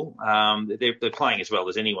gettable. They're playing as well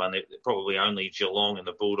as anyone. They're probably only Geelong and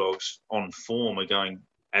the Bulldogs on form are going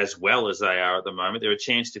as well as they are at the moment. They're a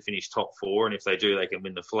chance to finish top 4, and if they do, they can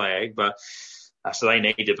win the flag. But so they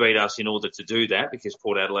need to beat us in order to do that, because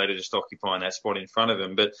Port Adelaide are just occupying that spot in front of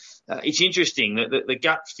them. But it's interesting that the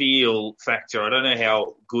gut feel factor, I don't know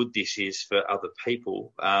how good this is for other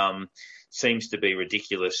people, seems to be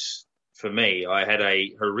ridiculous for me. I had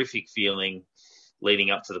a horrific feeling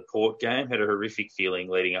leading up to the Port game, had a horrific feeling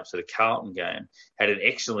leading up to the Carlton game, had an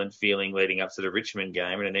excellent feeling leading up to the Richmond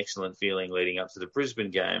game, and an excellent feeling leading up to the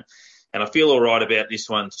Brisbane game. And I feel all right about this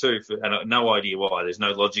one too, and no idea why. There's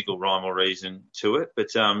no logical rhyme or reason to it, but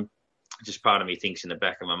just part of me thinks in the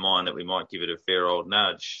back of my mind that we might give it a fair old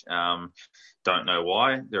nudge. Don't know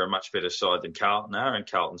why. They're a much better side than Carlton are, and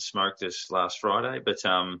Carlton smoked us last Friday. But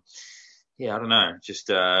I don't know. Just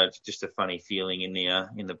a funny feeling in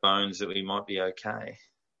the bones that we might be okay.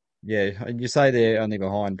 Yeah, you say they're only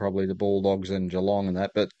behind probably the Bulldogs and Geelong and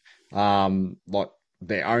that, but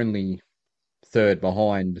they're only third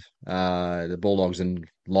behind the Bulldogs and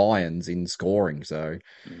Lions in scoring. So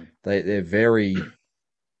they're very,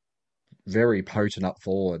 very potent up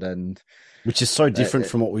forward, and which is so different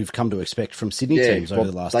from what we've come to expect from Sydney teams over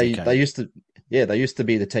the last decade. They used to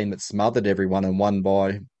be the team that smothered everyone and won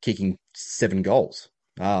by kicking 7 goals,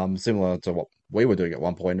 similar to what we were doing at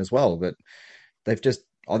one point as well. But I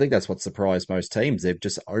think that's what surprised most teams. They've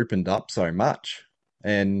just opened up so much,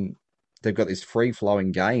 and they've got this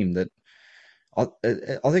free-flowing game that I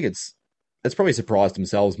think it's probably surprised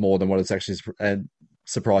themselves more than what it's actually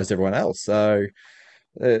surprised everyone else. So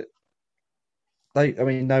they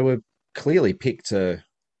were clearly picked to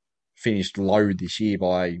finish low this year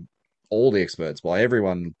by all the experts, by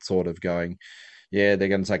everyone sort of going, yeah, they're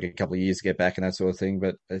going to take a couple of years to get back and that sort of thing.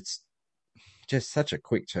 But it's just such a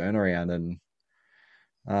quick turnaround, and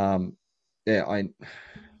it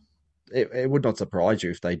would not surprise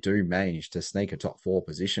you if they do manage to sneak a top 4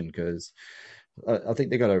 position, because I think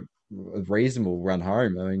they got a reasonable run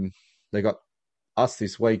home. I mean, they got us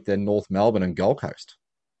this week, then North Melbourne and Gold Coast.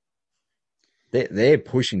 They're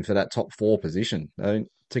pushing for that top 4 position. I mean,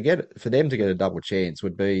 for them to get a double chance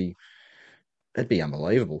it'd be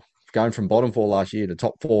unbelievable. Going from bottom 4 last year to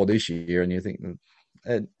top 4 this year, and you think,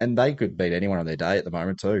 and they could beat anyone on their day at the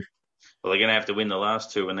moment too. Well, they're going to have to win the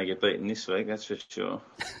last 2 when they get beaten this week, that's for sure.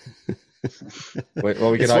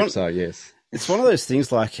 Well, we can hope so, yes. It's one of those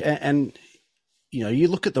things and you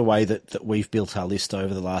look at the way that we've built our list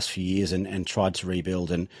over the last few years and tried to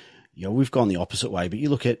rebuild, and we've gone the opposite way. But you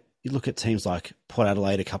look at teams like Port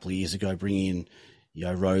Adelaide a couple of years ago, bringing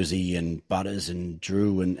in Rosie and Butters and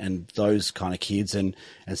Drew and those kind of kids, and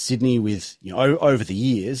Sydney with over the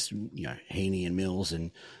years, Heaney and Mills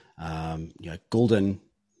and Goulden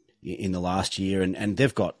in the last year, and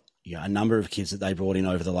they've got a number of kids that they brought in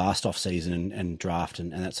over the last off season and draft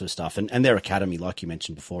and that sort of stuff, and their academy, like you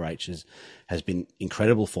mentioned before, has been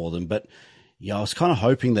incredible for them. But I was kind of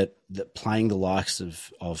hoping that playing the likes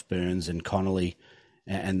of Burns and Connolly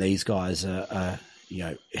and these guys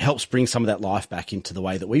helps bring some of that life back into the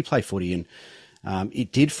way that we play footy, and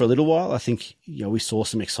it did for a little while. I think we saw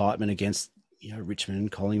some excitement against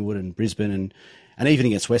Richmond, Collingwood, and Brisbane, and even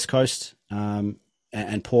against West Coast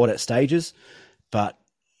and Port at stages, but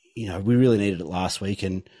we really needed it last week,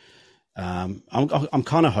 and I'm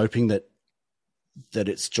kind of hoping that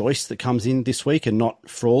it's Joyce that comes in this week and not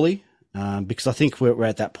Frawley, because I think we're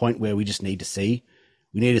at that point where we just need to see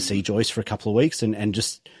Joyce for a couple of weeks and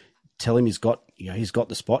just tell him he's got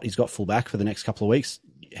the spot, he's got fullback for the next couple of weeks.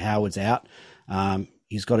 Howard's out,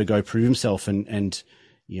 he's got to go prove himself, and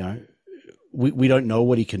we don't know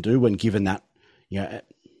what he can do when given that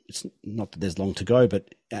it's not that there's long to go,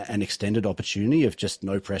 but an extended opportunity of just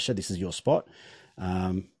no pressure. This is your spot.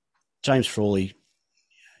 James Frawley,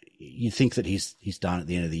 you think that he's done at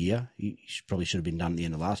the end of the year. He probably should have been done at the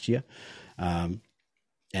end of last year, and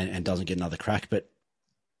doesn't get another crack.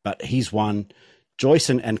 But he's one. Joyce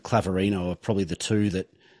and Claverino are probably the two that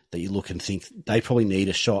you look and think they probably need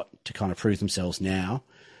a shot to kind of prove themselves now,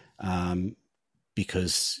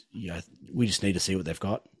 because we just need to see what they've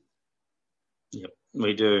got. Yep,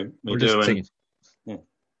 we do. I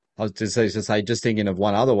was just thinking of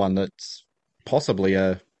one other one that's possibly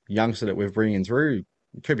a youngster that we're bringing through,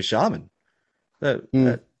 Cooper Sharman. That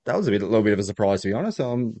was a little bit of a surprise, to be honest.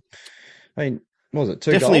 I mean, what was it?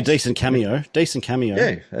 2 Definitely goals? decent cameo.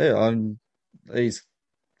 Yeah. He's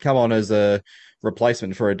come on as a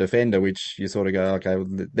replacement for a defender, which you sort of go, okay, well,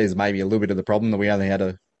 there's maybe a little bit of the problem that we only had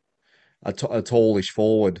a tallish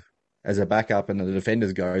forward as a backup, and the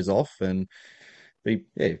defender goes off, and he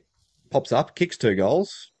pops up, kicks 2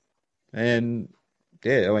 goals, and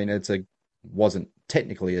I mean wasn't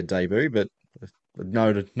technically a debut, but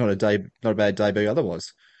not a bad debut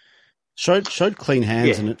otherwise. Showed clean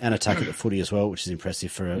hands and attack at the footy as well, which is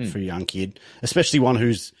impressive for a young kid, especially one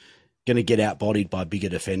who's going to get out-bodied by bigger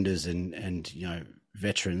defenders and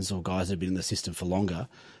veterans or guys that have been in the system for longer.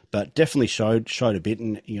 But definitely showed a bit,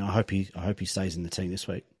 and I hope he stays in the team this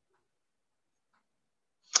week.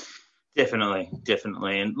 Definitely,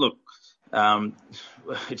 and look,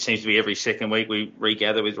 it seems to be every second week we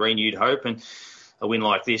regather with renewed hope, and a win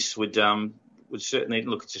like this would certainly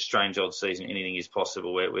look. It's a strange old season. Anything is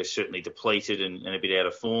possible. We're certainly depleted and a bit out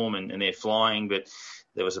of form, and they're flying, but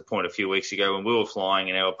there was a point a few weeks ago when we were flying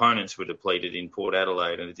and our opponents were depleted in Port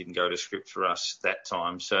Adelaide, and it didn't go to script for us that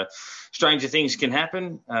time. So stranger things can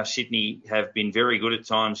happen. Sydney have been very good at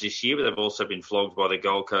times this year, but they've also been flogged by the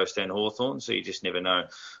Gold Coast and Hawthorn, so you just never know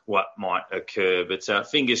what might occur. But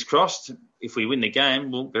fingers crossed, if we win the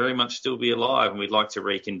game, we'll very much still be alive, and we'd like to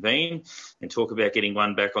reconvene and talk about getting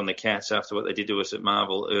one back on the Cats after what they did to us at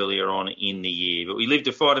Marvel earlier on in the year. But we live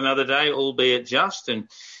to fight another day, albeit just, and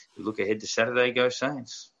we look ahead to Saturday. Go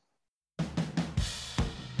Saints.